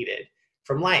shit I needed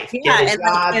from life. Yeah, get a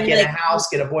job, get a house,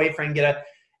 get a boyfriend,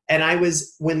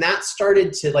 when that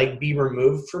started to like be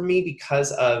removed from me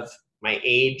because of my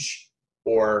age,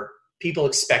 or people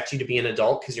expect you to be an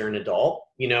adult because you're an adult,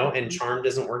 and charm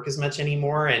doesn't work as much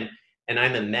anymore. And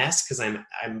I'm a mess because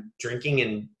I'm drinking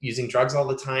and using drugs all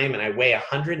the time. And I weigh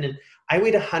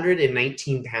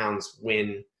 119 pounds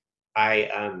when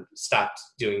I stopped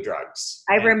doing drugs.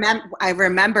 I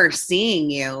remember seeing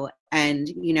you, and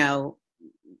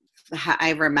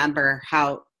I remember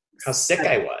how sick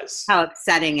I was, how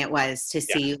upsetting it was to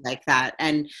see you like that.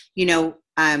 And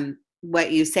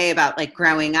what you say about like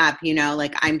growing up,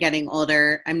 like, I'm getting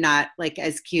older, I'm not like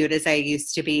as cute as I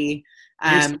used to be.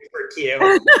 You're super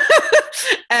cute.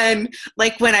 And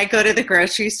like when I go to the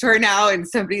grocery store now and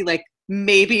somebody like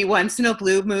maybe once in a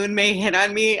blue moon may hit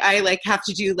on me, I like have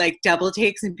to do like double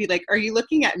takes and be like, are you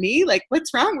looking at me? Like,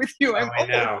 what's wrong with you? I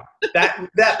know.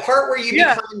 That part where you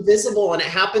become invisible and it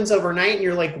happens overnight and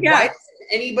you're like, why doesn't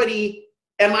anybody,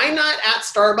 am I not at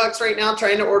Starbucks right now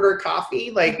trying to order coffee?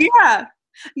 Like,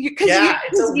 because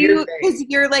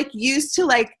you're like used to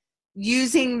like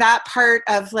using that part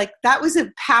of like, that was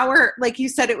a power. Like you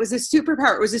said, it was a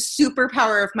superpower. It was a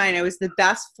superpower of mine. I was the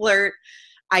best flirt.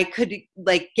 I could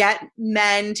like get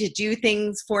men to do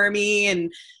things for me and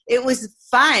it was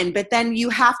fun. But then you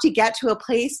have to get to a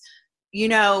place,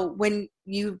 when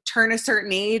you turn a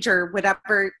certain age or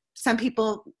whatever, some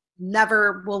people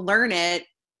never will learn it,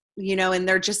 and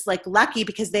they're just like lucky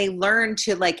because they learn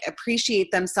to like appreciate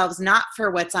themselves, not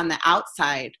for what's on the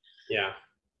outside,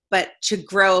 but to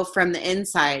grow from the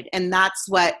inside. And that's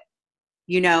what,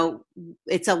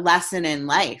 it's a lesson in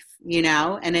life,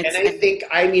 and I think,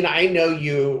 I know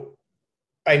you,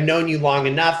 I've known you long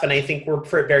enough, and I think we're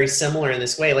very similar in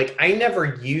this way. Like, I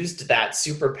never used that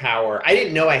superpower. I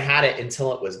didn't know I had it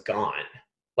until it was gone.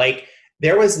 Like,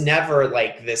 there was never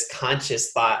like this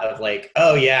conscious thought of like,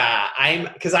 oh yeah,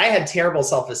 because I had terrible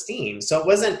self-esteem. So it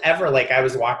wasn't ever like I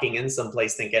was walking in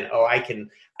someplace thinking, oh, I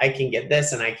can get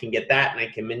this and I can get that and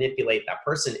I can manipulate that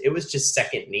person. It was just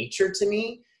second nature to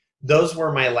me. Those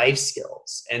were my life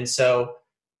skills. And so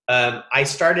I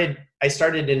started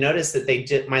to notice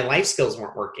that my life skills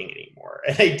weren't working anymore.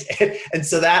 And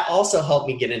so that also helped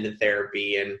me get into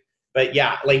therapy. But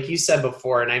yeah, like you said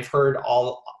before, and I've heard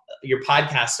all your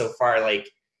podcasts so far, like,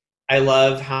 I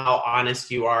love how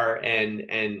honest you are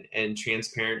and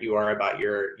transparent you are about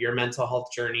your mental health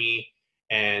journey.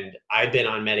 And I've been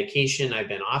on medication. I've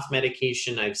been off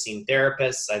medication. I've seen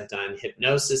therapists. I've done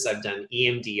hypnosis. I've done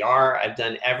EMDR. I've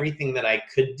done everything that I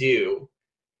could do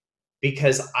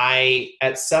because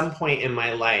at some point in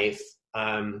my life,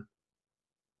 I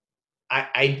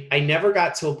never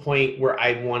got to a point where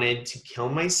I wanted to kill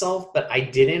myself, but I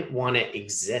didn't want to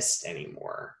exist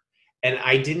anymore. And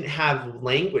I didn't have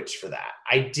language for that.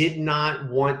 I did not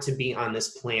want to be on this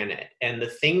planet. And the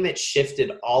thing that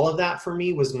shifted all of that for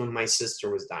me was when my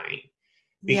sister was dying.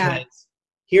 Because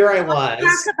here I was.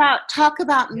 Talk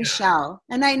about Michelle.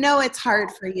 And I know it's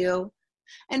hard for you.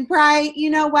 And Bri,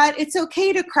 you know what? It's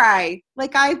okay to cry.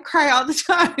 Like I cry all the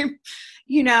time.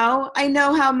 You know, I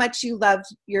know how much you loved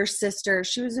your sister.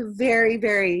 She was a very,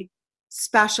 very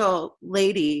special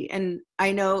lady. And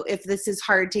I know if this is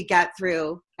hard to get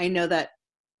through, I know that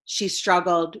she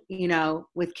struggled, you know,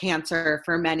 with cancer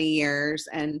for many years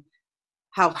and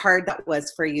how hard that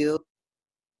was for you.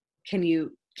 Can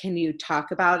you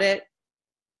talk about it?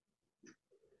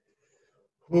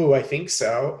 Ooh, I think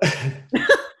so. It's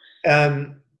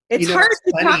hard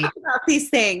to talk about these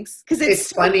things because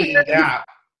it's funny. Yeah.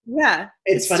 Yeah.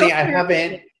 It's funny. I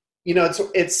haven't, you know,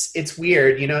 it's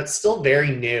weird, you know, it's still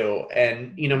very new.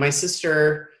 And, you know, my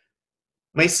sister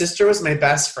was my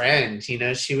best friend. You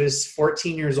know, she was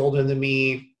 14 years older than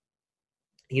me.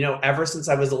 You know, ever since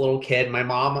I was a little kid, my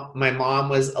mom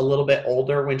was a little bit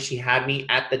older when she had me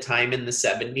at the time in the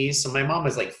 70s. So my mom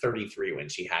was like 33 when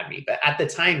she had me, but at the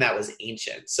time that was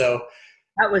ancient. So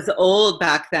that was old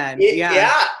back then.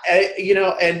 Yeah. You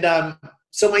know, and,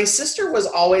 so my sister was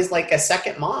always like a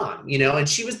second mom, you know, and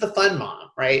she was the fun mom,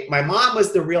 right? My mom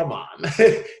was the real mom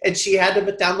and she had to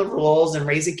put down the rules and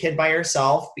raise a kid by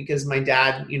herself because my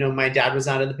dad was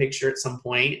out of the picture at some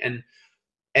point.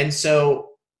 And so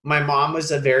my mom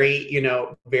was a very, you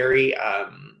know, very, I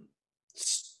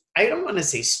don't want to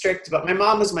say strict, but my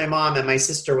mom was my mom and my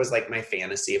sister was like my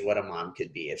fantasy of what a mom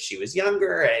could be if she was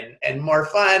younger and more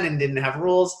fun and didn't have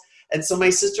rules. And so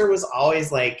my sister was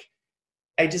always like,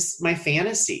 my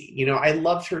fantasy, you know, I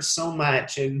loved her so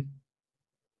much. And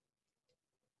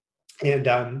you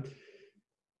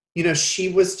know, she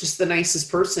was just the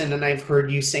nicest person. And I've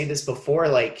heard you say this before,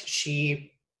 like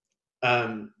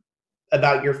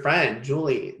about your friend,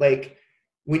 Julie, like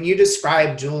when you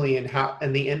describe Julie and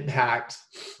the impact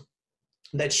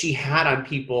that she had on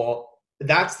people,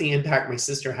 that's the impact my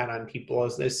sister had on people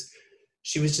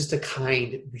she was just a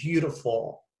kind,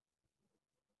 beautiful,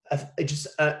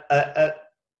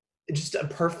 just a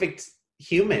perfect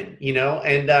human, you know?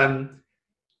 And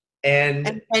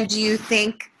do you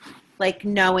think, like,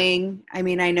 knowing, I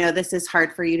mean, I know this is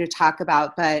hard for you to talk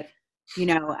about, but, you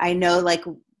know, I know, like,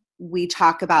 we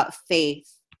talk about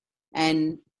faith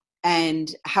and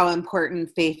how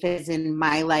important faith is in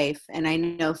my life. And I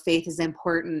know faith is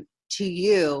important to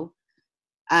you.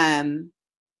 And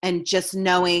just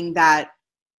knowing that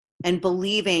and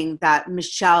believing that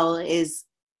Michelle is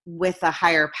with a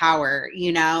higher power,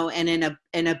 you know, and in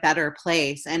a better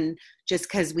place. And just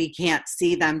because we can't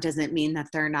see them doesn't mean that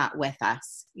they're not with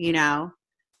us, you know?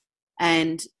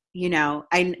 And, you know,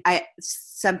 I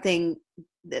something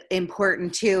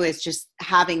important too is just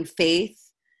having faith,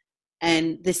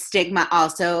 and the stigma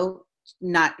also,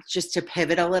 not just to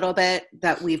pivot a little bit,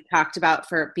 that we've talked about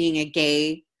for being a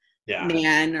gay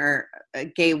man or a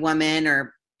gay woman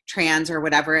or trans or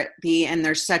whatever it be. And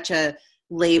there's such a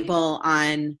label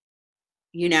on,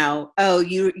 you know, oh,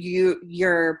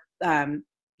 you're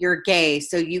gay,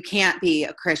 so you can't be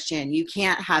a Christian, you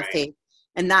can't have faith,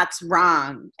 and that's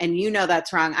wrong. And you know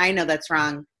that's wrong. I know that's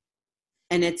wrong.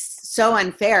 And it's so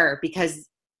unfair because,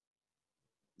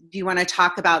 do you want to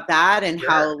talk about that and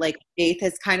how, like, faith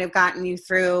has kind of gotten you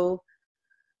through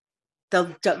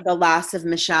the loss of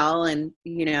Michelle and,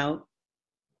 you know?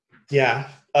 Yeah.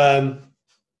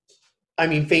 I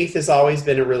mean, faith has always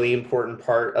been a really important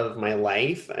part of my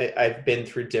life. I've been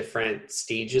through different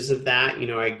stages of that. You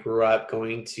know, I grew up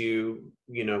going to,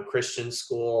 you know, Christian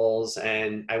schools,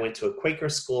 and I went to a Quaker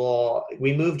school.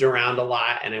 We moved around a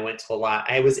lot, and I went to a lot.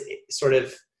 I was sort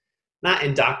of not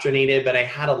indoctrinated, but I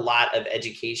had a lot of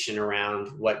education around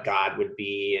what God would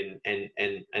be and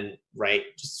right,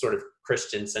 just sort of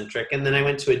Christian centric. And then I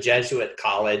went to a Jesuit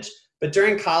college. But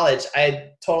during college,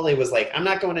 I totally was like, I'm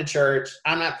not going to church.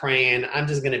 I'm not praying. I'm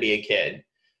just going to be a kid.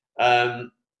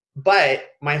 But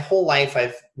my whole life,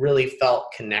 I've really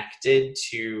felt connected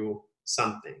to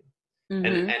something. Mm-hmm.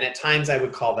 And at times I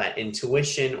would call that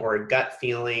intuition or a gut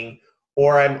feeling,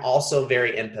 or I'm also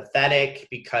very empathetic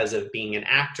because of being an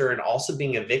actor and also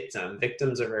being a victim.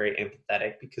 Victims are very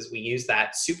empathetic because we use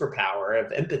that superpower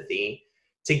of empathy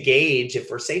to gauge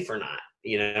if we're safe or not.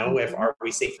 You know, if are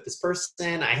we safe with this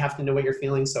person? I have to know what you're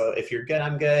feeling. So if you're good,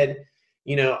 I'm good.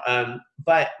 You know,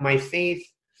 but my faith,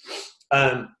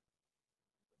 I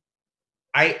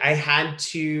had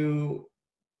to.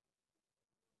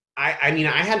 I mean,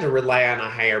 I had to rely on a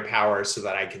higher power so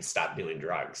that I could stop doing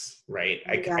drugs, right?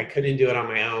 I couldn't do it on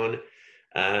my own.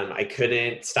 I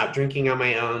couldn't stop drinking on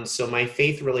my own. So my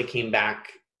faith really came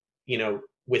back, you know,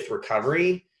 with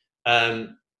recovery.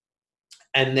 And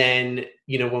then,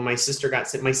 you know, when my sister got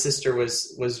sick, my sister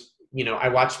was, you know, I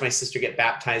watched my sister get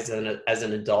baptized as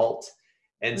an adult.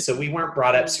 And so we weren't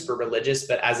brought up super religious,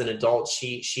 but as an adult,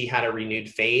 she had a renewed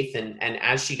faith. And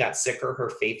as she got sicker,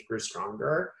 her faith grew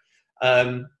stronger.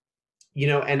 You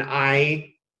know, and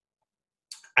I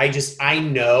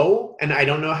know, and I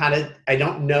don't know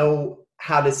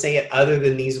how to say it other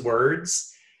than these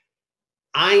words.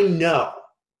 I know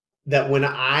that when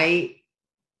I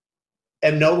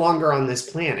am no longer on this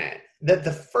planet, that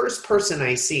the first person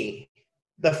I see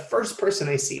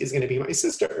is going to be my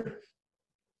sister.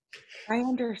 I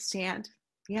understand.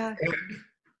 Yeah.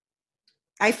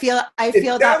 I feel that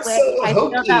way. So I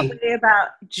feel that way about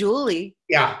Julie.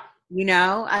 Yeah. You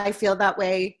know, I feel that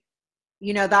way.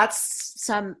 You know, that's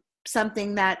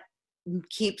something that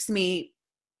keeps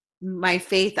my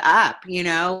faith up, you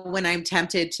know, when I'm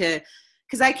tempted to,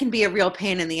 because I can be a real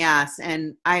pain in the ass,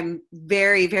 and I'm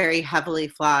very, very heavily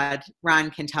flawed. Ron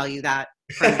can tell you that.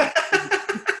 Stuck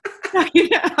in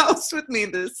the house with me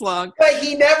this long. But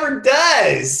he never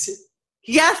does.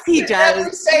 Yes, he does.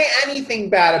 Never say anything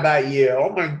bad about you.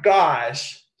 Oh my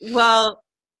gosh. Well,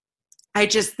 I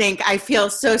just think I feel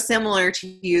so similar to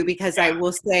you, because I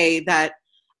will say that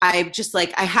I'm just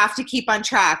like, I have to keep on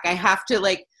track. I have to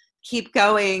like keep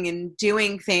going and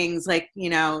doing things like, you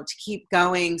know, to keep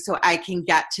going so I can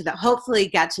hopefully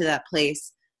get to that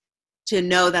place to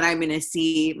know that I'm going to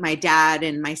see my dad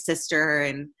and my sister,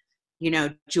 and, you know,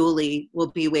 Julie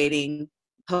will be waiting,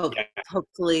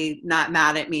 hopefully not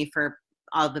mad at me for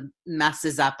all the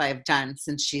messes up I've done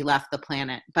since she left the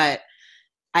planet. But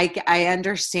I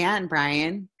understand,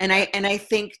 Brian. And I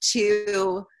think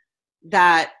too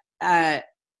that,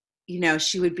 you know,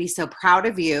 she would be so proud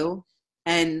of you,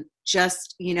 and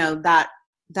just, you know, that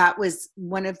was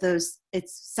one of those,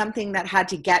 it's something that had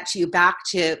to get you back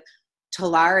to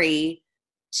Tulare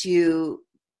to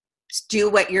do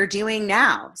what you're doing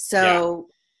now. So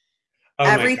oh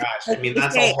my gosh. I mean,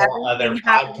 that's a whole other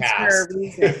podcast.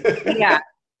 Yeah.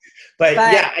 But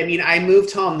yeah, I mean, I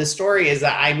moved home. The story is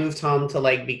that I moved home to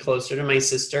like be closer to my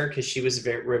sister, because she was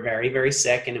very, very, very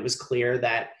sick. And it was clear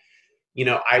that, you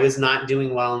know, I was not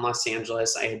doing well in Los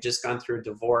Angeles. I had just gone through a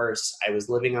divorce. I was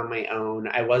living on my own.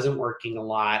 I wasn't working a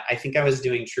lot. I think I was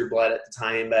doing True Blood at the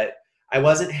time, but I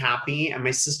wasn't happy. And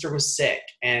my sister was sick.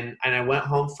 And I went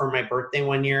home for my birthday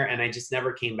one year, and I just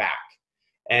never came back.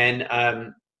 And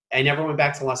I never went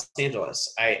back to Los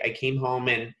Angeles. I came home,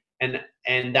 and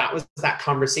that was that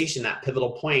conversation, that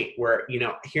pivotal point where, you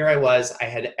know, here I was, I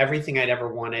had everything I'd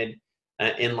ever wanted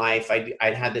in life.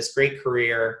 I'd had this great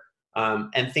career,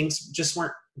 and things just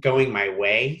weren't going my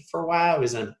way for a while. I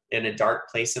was in a dark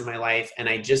place in my life, and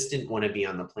I just didn't want to be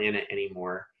on the planet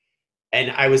anymore. And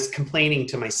I was complaining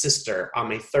to my sister on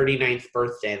my 39th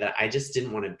birthday that I just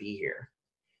didn't want to be here.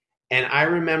 And I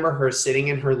remember her sitting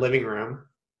in her living room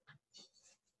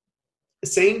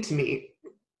saying to me,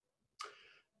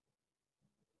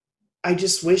 I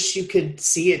just wish you could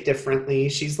see it differently.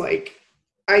 She's like,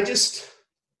 I just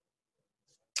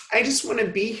want to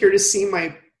be here to see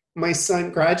my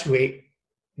son graduate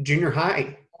junior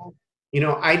high. You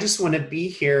know, I just want to be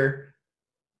here,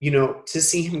 you know, to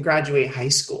see him graduate high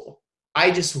school.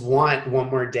 I just want one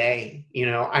more day, you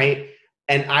know, I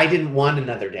didn't want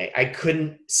another day. I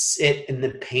couldn't sit in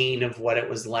the pain of what it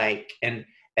was like. And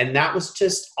that was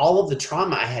just all of the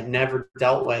trauma I had never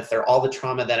dealt with, or all the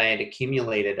trauma that I had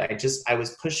accumulated. I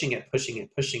was pushing it.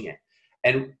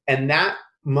 And that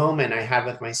moment I had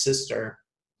with my sister,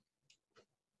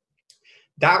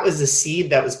 that was the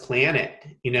seed that was planted,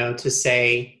 you know, to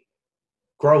say,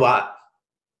 grow up,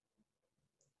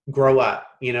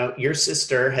 you know, your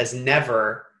sister has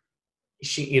never,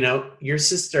 she never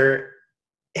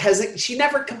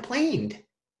complained.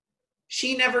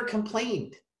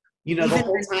 You know, the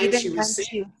whole time she was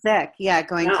sick. Yeah,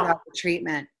 going through all the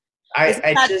treatment.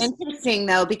 It's interesting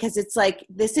though, because it's like,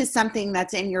 this is something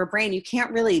that's in your brain. You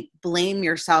can't really blame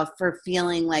yourself for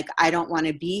feeling like I don't want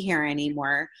to be here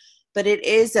anymore, but it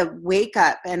is a wake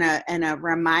up and a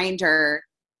reminder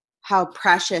how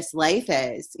precious life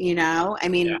is, you know? I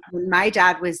mean, when my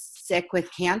dad was sick with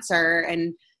cancer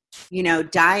and, you know,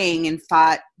 dying and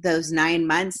fought those 9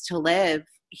 months to live,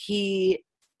 he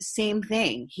same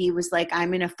thing. He was like,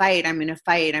 I'm in a fight. I'm in a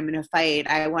fight. I'm in a fight.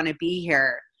 I want to be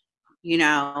here, you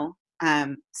know?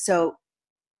 So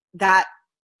that,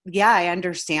 yeah, I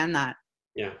understand that.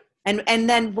 Yeah. And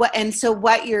then so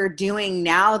what you're doing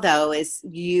now though is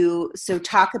so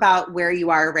talk about where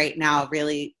you are right now,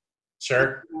 really. Sure.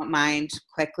 If you don't mind,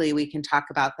 quickly, we can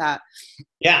talk about that.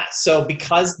 Yeah. So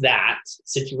because that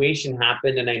situation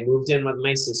happened and I moved in with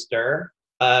my sister,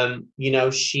 you know,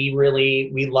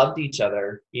 we loved each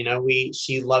other. You know,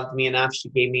 she loved me enough. She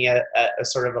gave me a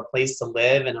sort of a place to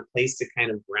live and a place to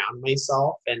kind of ground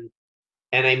myself. And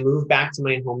I moved back to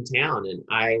my hometown, and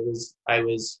I was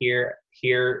here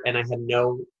and I had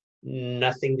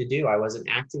nothing to do. I wasn't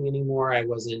acting anymore. I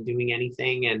wasn't doing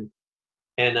anything.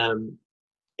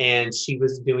 And she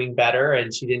was doing better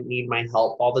and she didn't need my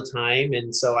help all the time.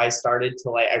 And so I started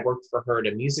to I worked for her at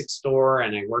a music store,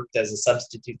 and I worked as a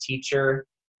substitute teacher.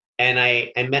 And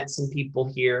I met some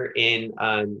people here and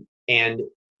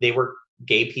they were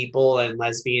gay people and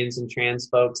lesbians and trans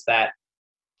folks that,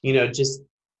 you know, just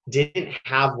didn't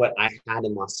have what I had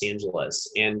in Los Angeles,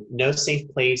 and no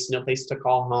safe place, no place to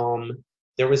call home.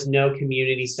 There was no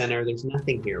community center. There's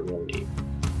nothing here really.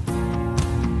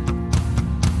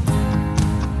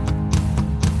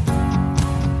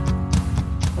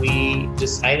 We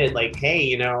decided hey,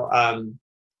 you know,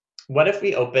 what if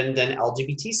we opened an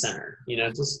LGBT center, you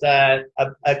know, just a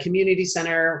community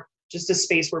center, just a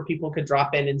space where people could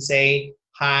drop in and say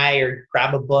hi or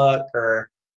grab a book or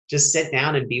just sit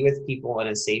down and be with people in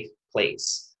a safe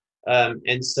place.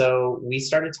 And so we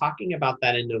started talking about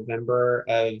that in November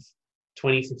of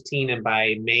 2015. And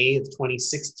by May of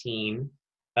 2016,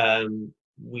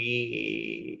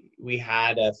 we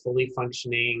had a fully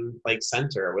functioning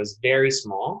center. It was very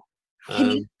small.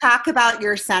 Can you talk about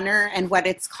your center and what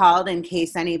it's called in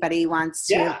case anybody wants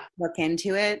to look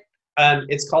into it?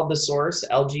 It's called The Source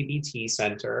LGBT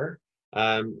Center.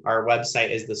 Our website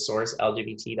is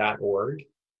thesourcelgbt.org.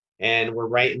 And we're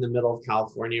right in the middle of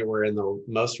California. We're in the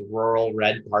most rural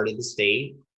red part of the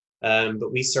state.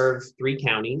 But we serve 3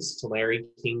 counties, Tulare,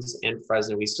 Kings, and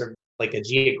Fresno. We serve a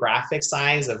geographic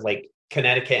size of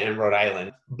Connecticut and Rhode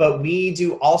Island. But we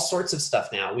do all sorts of stuff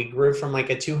now. We grew from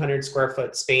a 200 square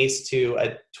foot space to a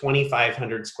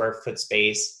 2,500 square foot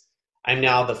space. I'm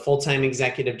now the full-time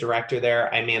executive director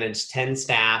there. I manage 10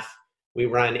 staff. We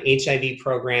run HIV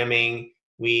programming.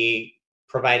 We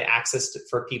provide access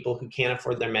for people who can't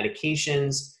afford their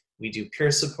medications. We do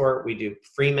peer support. We do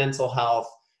free mental health.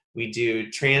 We do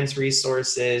trans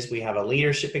resources. We have a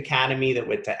leadership academy that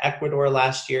went to Ecuador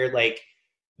last year.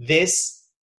 This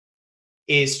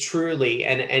is truly,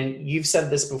 and you've said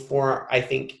this before, I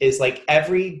think, is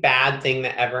every bad thing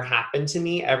that ever happened to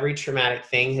me, every traumatic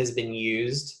thing has been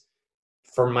used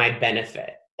for my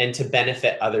benefit and to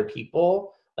benefit other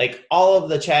people. All of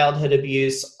the childhood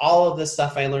abuse, all of the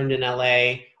stuff I learned in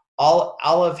LA, all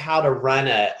of how to run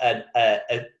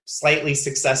a slightly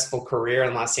successful career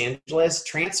in Los Angeles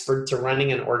transferred to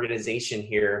running an organization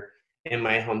here in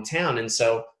my hometown. And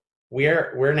so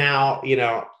we're now, you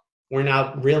know, we're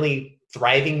now really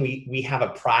thriving. We have a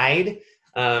pride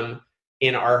in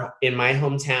my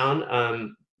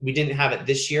hometown. We didn't have it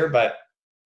this year, but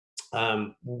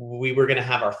we were going to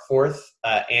have our 4th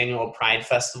annual Pride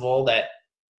Festival that,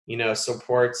 you know,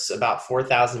 supports about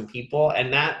 4,000 people,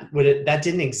 and that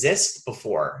didn't exist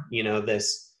before. You know,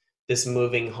 this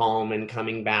moving home and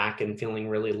coming back and feeling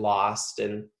really lost.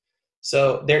 And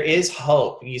so there is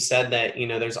hope. You said that, you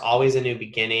know, there's always a new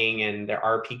beginning, and there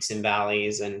are peaks and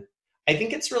valleys. And I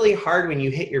think it's really hard when you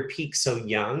hit your peak so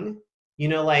young. You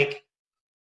know, I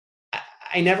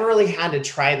never really had to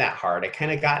try that hard. I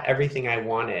kind of got everything I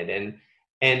wanted.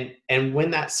 And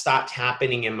when that stopped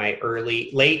happening in my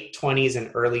late 20s and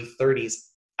early 30s,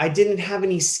 I didn't have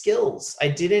any skills. I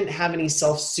didn't have any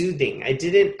self-soothing.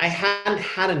 I hadn't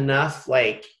had enough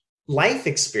life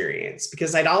experience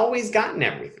because I'd always gotten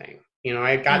everything. You know,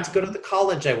 I got to go to the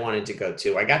college I wanted to go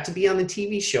to. I got to be on the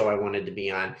TV show I wanted to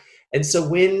be on. And so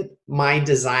when my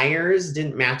desires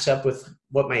didn't match up with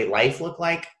what my life looked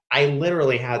like, I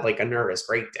literally had a nervous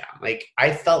breakdown.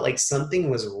 I felt like something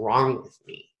was wrong with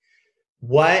me.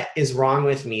 What is wrong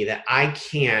with me that I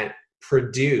can't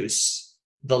produce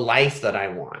the life that I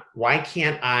want? Why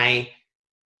can't I?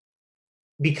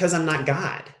 Because I'm not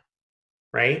God,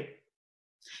 right?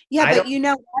 Yeah, but you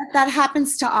know what? That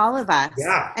happens to all of us.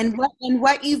 Yeah. And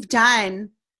what you've done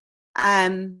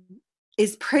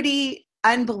is pretty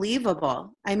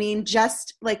unbelievable. I mean,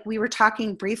 just we were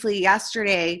talking briefly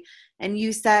yesterday, and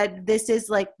you said, this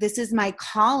is my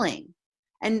calling.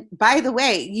 And by the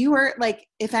way, you were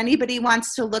if anybody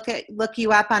wants to look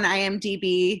you up on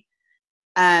IMDb,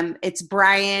 it's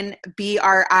Brian,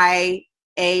 Brian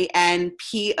Anpoth.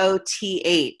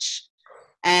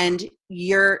 And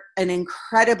you're an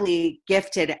incredibly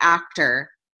gifted actor,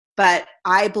 but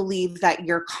I believe that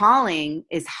your calling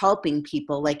is helping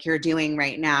people like you're doing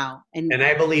right now. And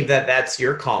I believe that that's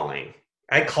your calling.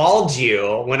 I called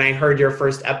you when I heard your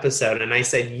first episode and I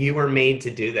said, you were made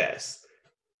to do this.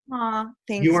 Aw,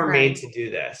 thanks. You were made to do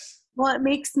this. Well, it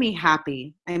makes me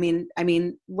happy. I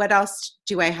mean, what else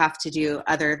do I have to do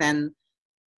other than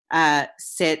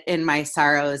sit in my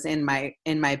sorrows in my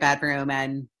bedroom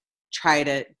and try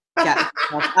to get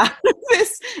myself out of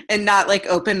this and not like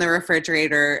open the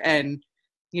refrigerator and,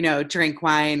 drink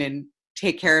wine and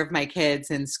take care of my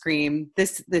kids and scream.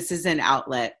 This is an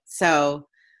outlet. So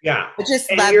yeah, I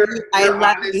just love you. I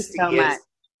love you so much.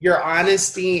 Your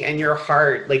honesty and your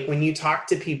heart, like when you talk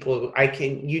to people, I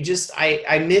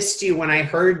missed you when I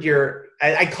heard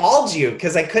I called you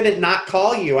because I couldn't not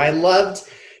call you. I loved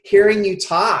hearing you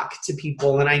talk to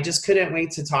people and I just couldn't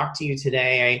wait to talk to you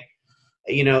today.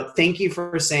 Thank you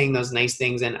for saying those nice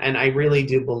things. And I really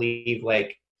do believe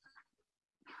like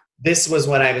this was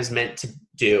what I was meant to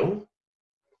do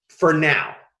for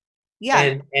now.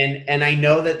 Yeah. And I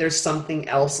know that there's something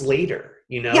else later,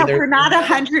 Yeah, we're not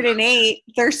 108.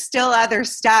 There's still other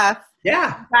stuff.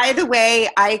 Yeah. By the way,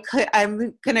 I'm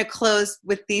going to close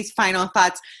with these final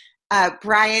thoughts.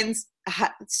 Brian's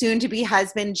soon to be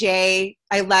husband, Jay.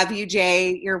 I love you,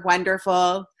 Jay. You're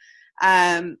wonderful.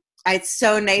 It's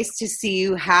so nice to see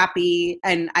you happy.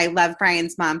 And I love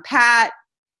Brian's mom, Pat.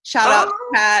 Shout out to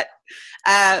Pat.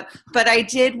 But I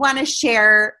did want to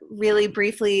share really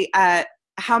briefly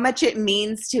how much it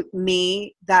means to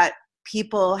me that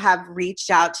people have reached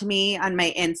out to me on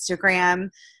my Instagram.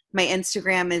 My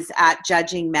Instagram is at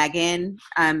Judging Megan,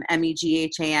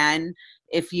 Meghan.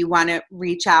 If you want to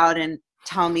reach out and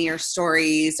tell me your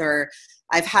stories, or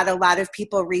I've had a lot of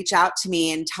people reach out to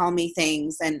me and tell me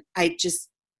things. And I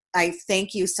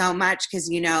thank you so much because,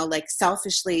 like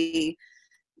selfishly,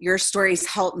 your stories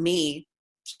help me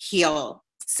heal.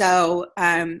 So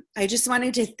I just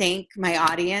wanted to thank my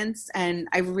audience, and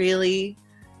I really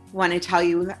want to tell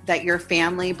you that you're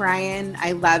family, Brian.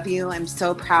 I love you. I'm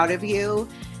so proud of you.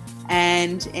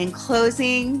 And in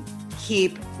closing,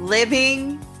 keep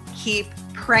living, keep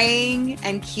praying,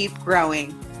 and keep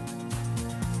growing.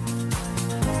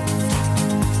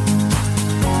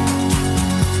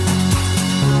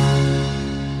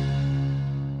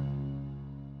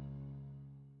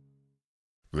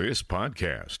 This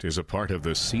podcast is a part of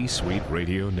the C-Suite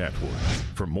Radio Network.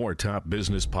 For more top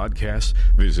business podcasts,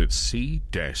 visit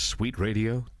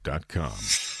c-suiteradio.com.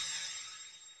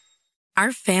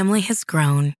 Our family has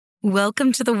grown.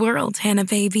 Welcome to the world, Hannah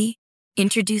Baby.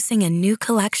 Introducing a new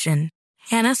collection,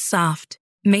 Hannah Soft,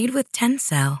 made with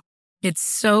Tencel. It's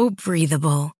so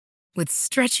breathable, with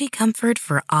stretchy comfort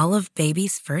for all of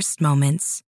baby's first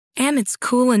moments. And it's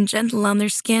cool and gentle on their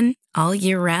skin all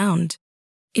year round.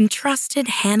 Entrusted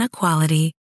Hannah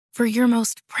quality for your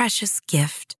most precious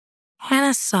gift.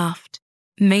 Hannah Soft,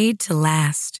 made to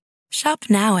last. Shop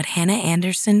now at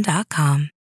hannahanderson.com.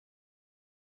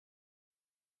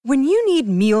 When you need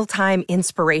mealtime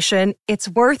inspiration, it's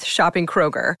worth shopping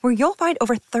Kroger, where you'll find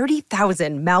over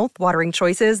 30,000 mouth-watering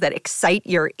choices that excite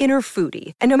your inner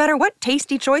foodie. And no matter what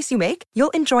tasty choice you make,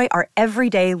 you'll enjoy our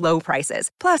everyday low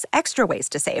prices, plus extra ways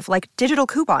to save, like digital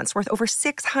coupons worth over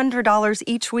 $600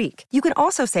 each week. You can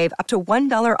also save up to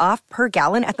 $1 off per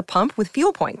gallon at the pump with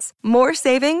fuel points. More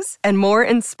savings and more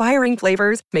inspiring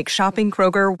flavors make shopping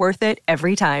Kroger worth it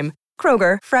every time.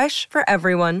 Kroger, fresh for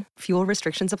everyone. Fuel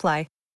restrictions apply.